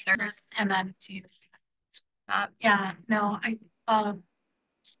there's, and then to yeah, no, I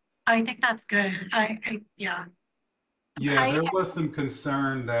think that's good. Yeah. Yeah, there was some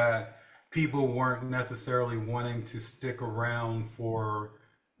concern that people weren't necessarily wanting to stick around for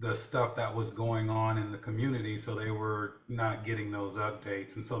the stuff that was going on in the community, so they were not getting those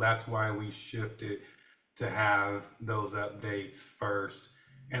updates. And so that's why we shifted to have those updates first.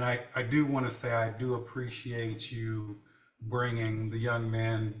 And I do want to say, I do appreciate you bringing the young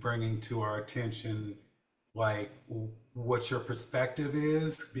man, bringing to our attention, like what your perspective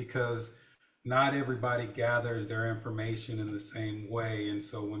is, because not everybody gathers their information in the same way. And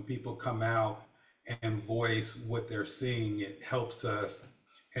so when people come out and voice what they're seeing, it helps us.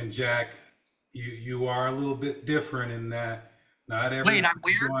 And Jack, you are a little bit different in that not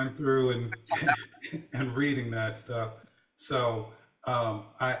everybody's going through and and reading that stuff. So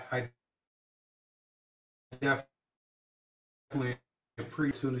I definitely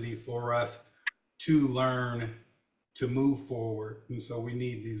opportunity for us to learn, to move forward. And so we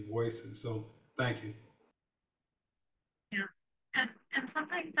need these voices. So thank you. Yeah. And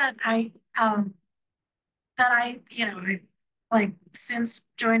something that you know, like since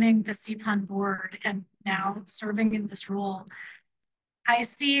joining the CPUN board and now serving in this role, I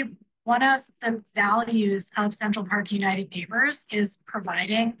see one of the values of Central Park United Neighbors is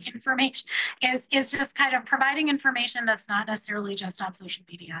providing information, is just kind of providing information that's not necessarily just on social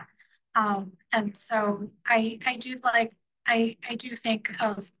media. And so I do like, I do think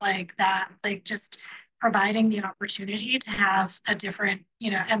of like that, like just providing the opportunity to have a different,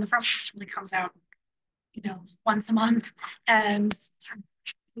 you know, and the front page really comes out, you know, once a month, and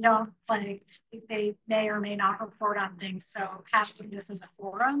you know, like they may or may not report on things. So having this as a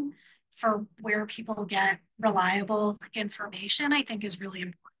forum for where people get reliable information, I think is really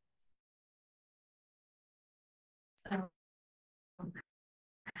important. So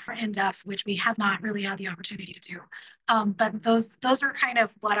in depth, which we have not really had the opportunity to do. But those are kind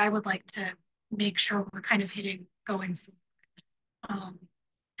of what I would like to make sure we're kind of hitting going forward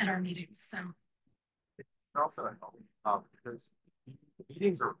at our meetings. So also because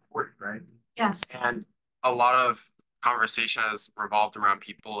meetings are recorded, right? yes. And a lot of conversation has revolved around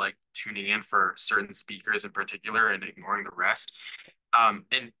people like tuning in for certain speakers in particular and ignoring the rest.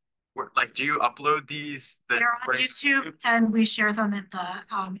 And like, do you upload these? They're on YouTube and we share them in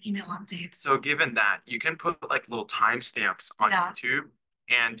the email updates. So given that, you can put like little timestamps on YouTube,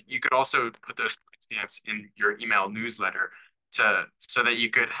 and you could also put those timestamps in your email newsletter. so that you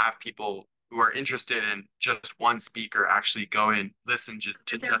could have people who are interested in just one speaker actually go and listen just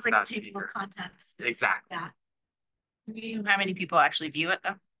to There's just like that a table speaker. of contents. Exactly. Yeah. Do you know how many people actually view it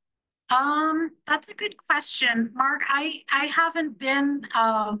though? That's a good question, Mark. I haven't been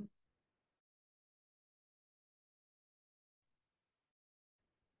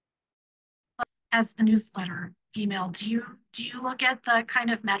as the newsletter email. Do you look at the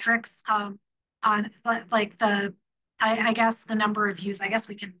kind of metrics on like the I guess the number of views? I guess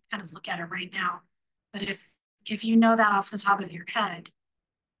we can kind of look at it right now. But if you know that off the top of your head,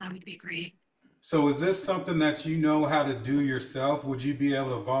 that would be great. So is this something that you know how to do yourself? Would you be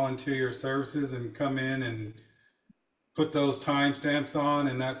able to volunteer your services and come in and put those timestamps on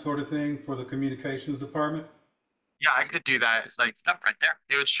and that sort of thing for the communications department? Yeah, I could do that. It's like stuff right there.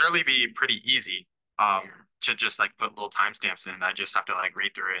 It would surely be pretty easy to just like put little timestamps in. I just have to like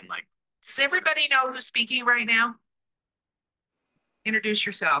read through it and like. Does everybody know who's speaking right now? Introduce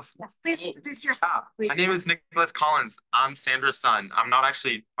yourself. Yes, please introduce yourself. My name is Nicholas Collins. I'm Sandra's son. I'm not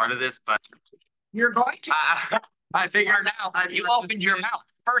actually part of this, but You're going to. I figured now you opened your mouth.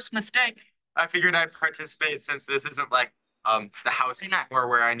 First mistake. I figured I'd participate since this isn't like the house or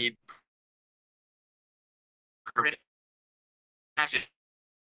where I need permit.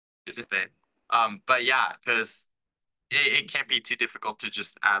 But yeah, because it can't be too difficult to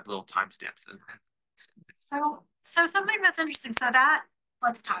just add little timestamps in. So something that's interesting. So that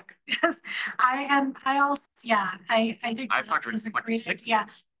let's talk because I think that is a great idea.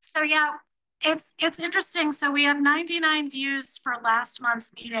 So yeah, it's interesting. So we have 99 views for last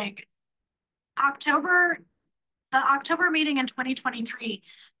month's meeting. The October meeting in 2023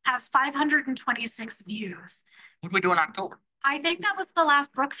 has 526 views. What did we do in October? I think that was the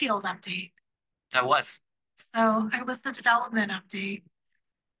last Brookfield update. That was. So it was the development update.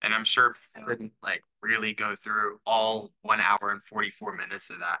 And I'm sure we couldn't like really go through all 1 hour and 44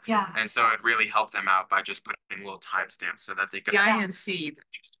 minutes of that. Yeah. And so it really helped them out by just putting little timestamps so that they could. The INC,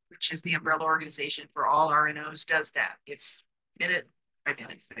 which is the umbrella organization for all RNOs, does that. It's minute by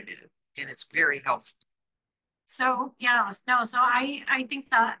minute by minute, and it's very helpful. So yeah, no, so I think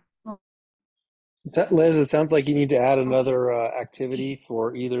that. Liz, it sounds like you need to add another activity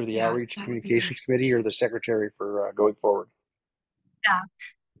for either the Outreach Communications Committee or the Secretary for going forward. Yeah.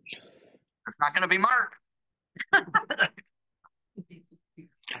 It's not going to be Mark.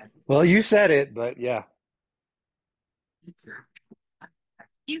 Well, you said it, but yeah.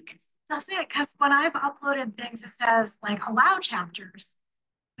 You can that's it, because when I've uploaded things, it says like allow chapters,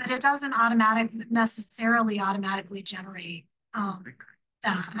 but it doesn't necessarily automatically generate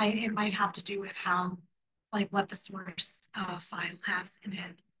that. It might have to do with how, like what the source file has in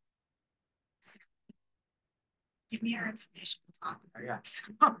it. So, give me your information, we'll talk. Yeah. So,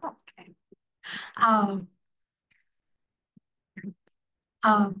 okay.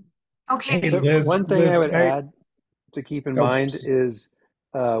 Okay. Hey, Liz, One thing Liz, I would add to keep in mind please. is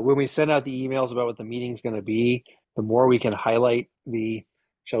when we send out the emails about what the meeting's going to be, the more we can highlight the,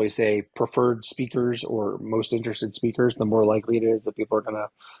 shall we say, preferred speakers or most interested speakers, the more likely it is that people are going to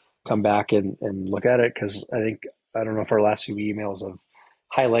come back and look at it. Because I don't know if our last few emails have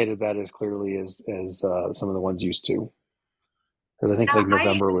highlighted that as clearly as some of the ones used to. Because I think like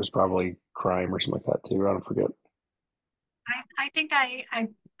November was probably crime or something like that too. I don't forget. I think I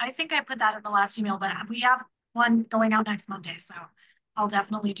put that in the last email, but we have one going out next Monday, so I'll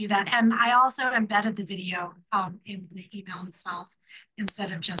definitely do that. And I also embedded the video in the email itself instead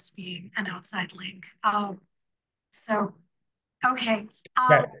of just being an outside link. So okay.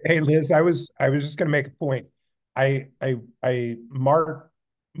 Yeah. Hey, Liz, I was just going to make a point.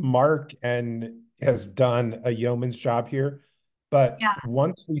 Mark and has done a yeoman's job here, but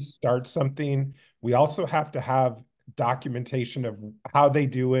once we start something, we also have to have documentation of how they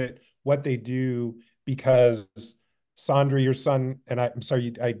do it, what they do, because Sandra, your son, and I'm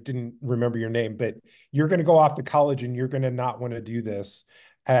sorry, I didn't remember your name, but you're going to go off to college and you're going to not want to do this.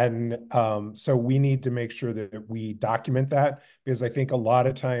 And so we need to make sure that we document that, because I think a lot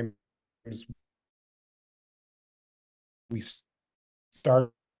of times we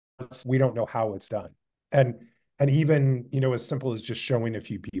don't know how it's done. And even, as simple as just showing a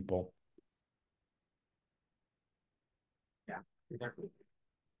few people. Yeah, exactly.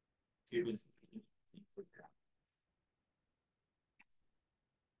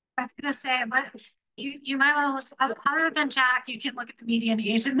 I was gonna say, you might want to look other than Jack. You can look at the median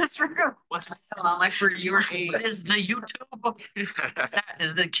age in this room. What's like for your age? Is the YouTube?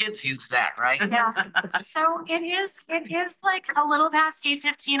 Is the kids use that, right? Yeah. So it is like a little past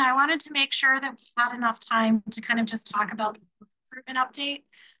 8:15. I wanted to make sure that we had enough time to kind of just talk about the recruitment update.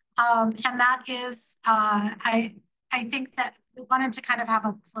 And that is, I think that we wanted to kind of have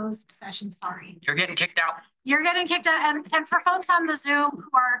a closed session, sorry. You're getting kicked out. You're getting kicked out, and for folks on the Zoom who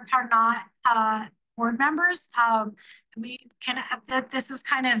are not board members, we can, this is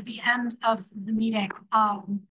kind of the end of the meeting.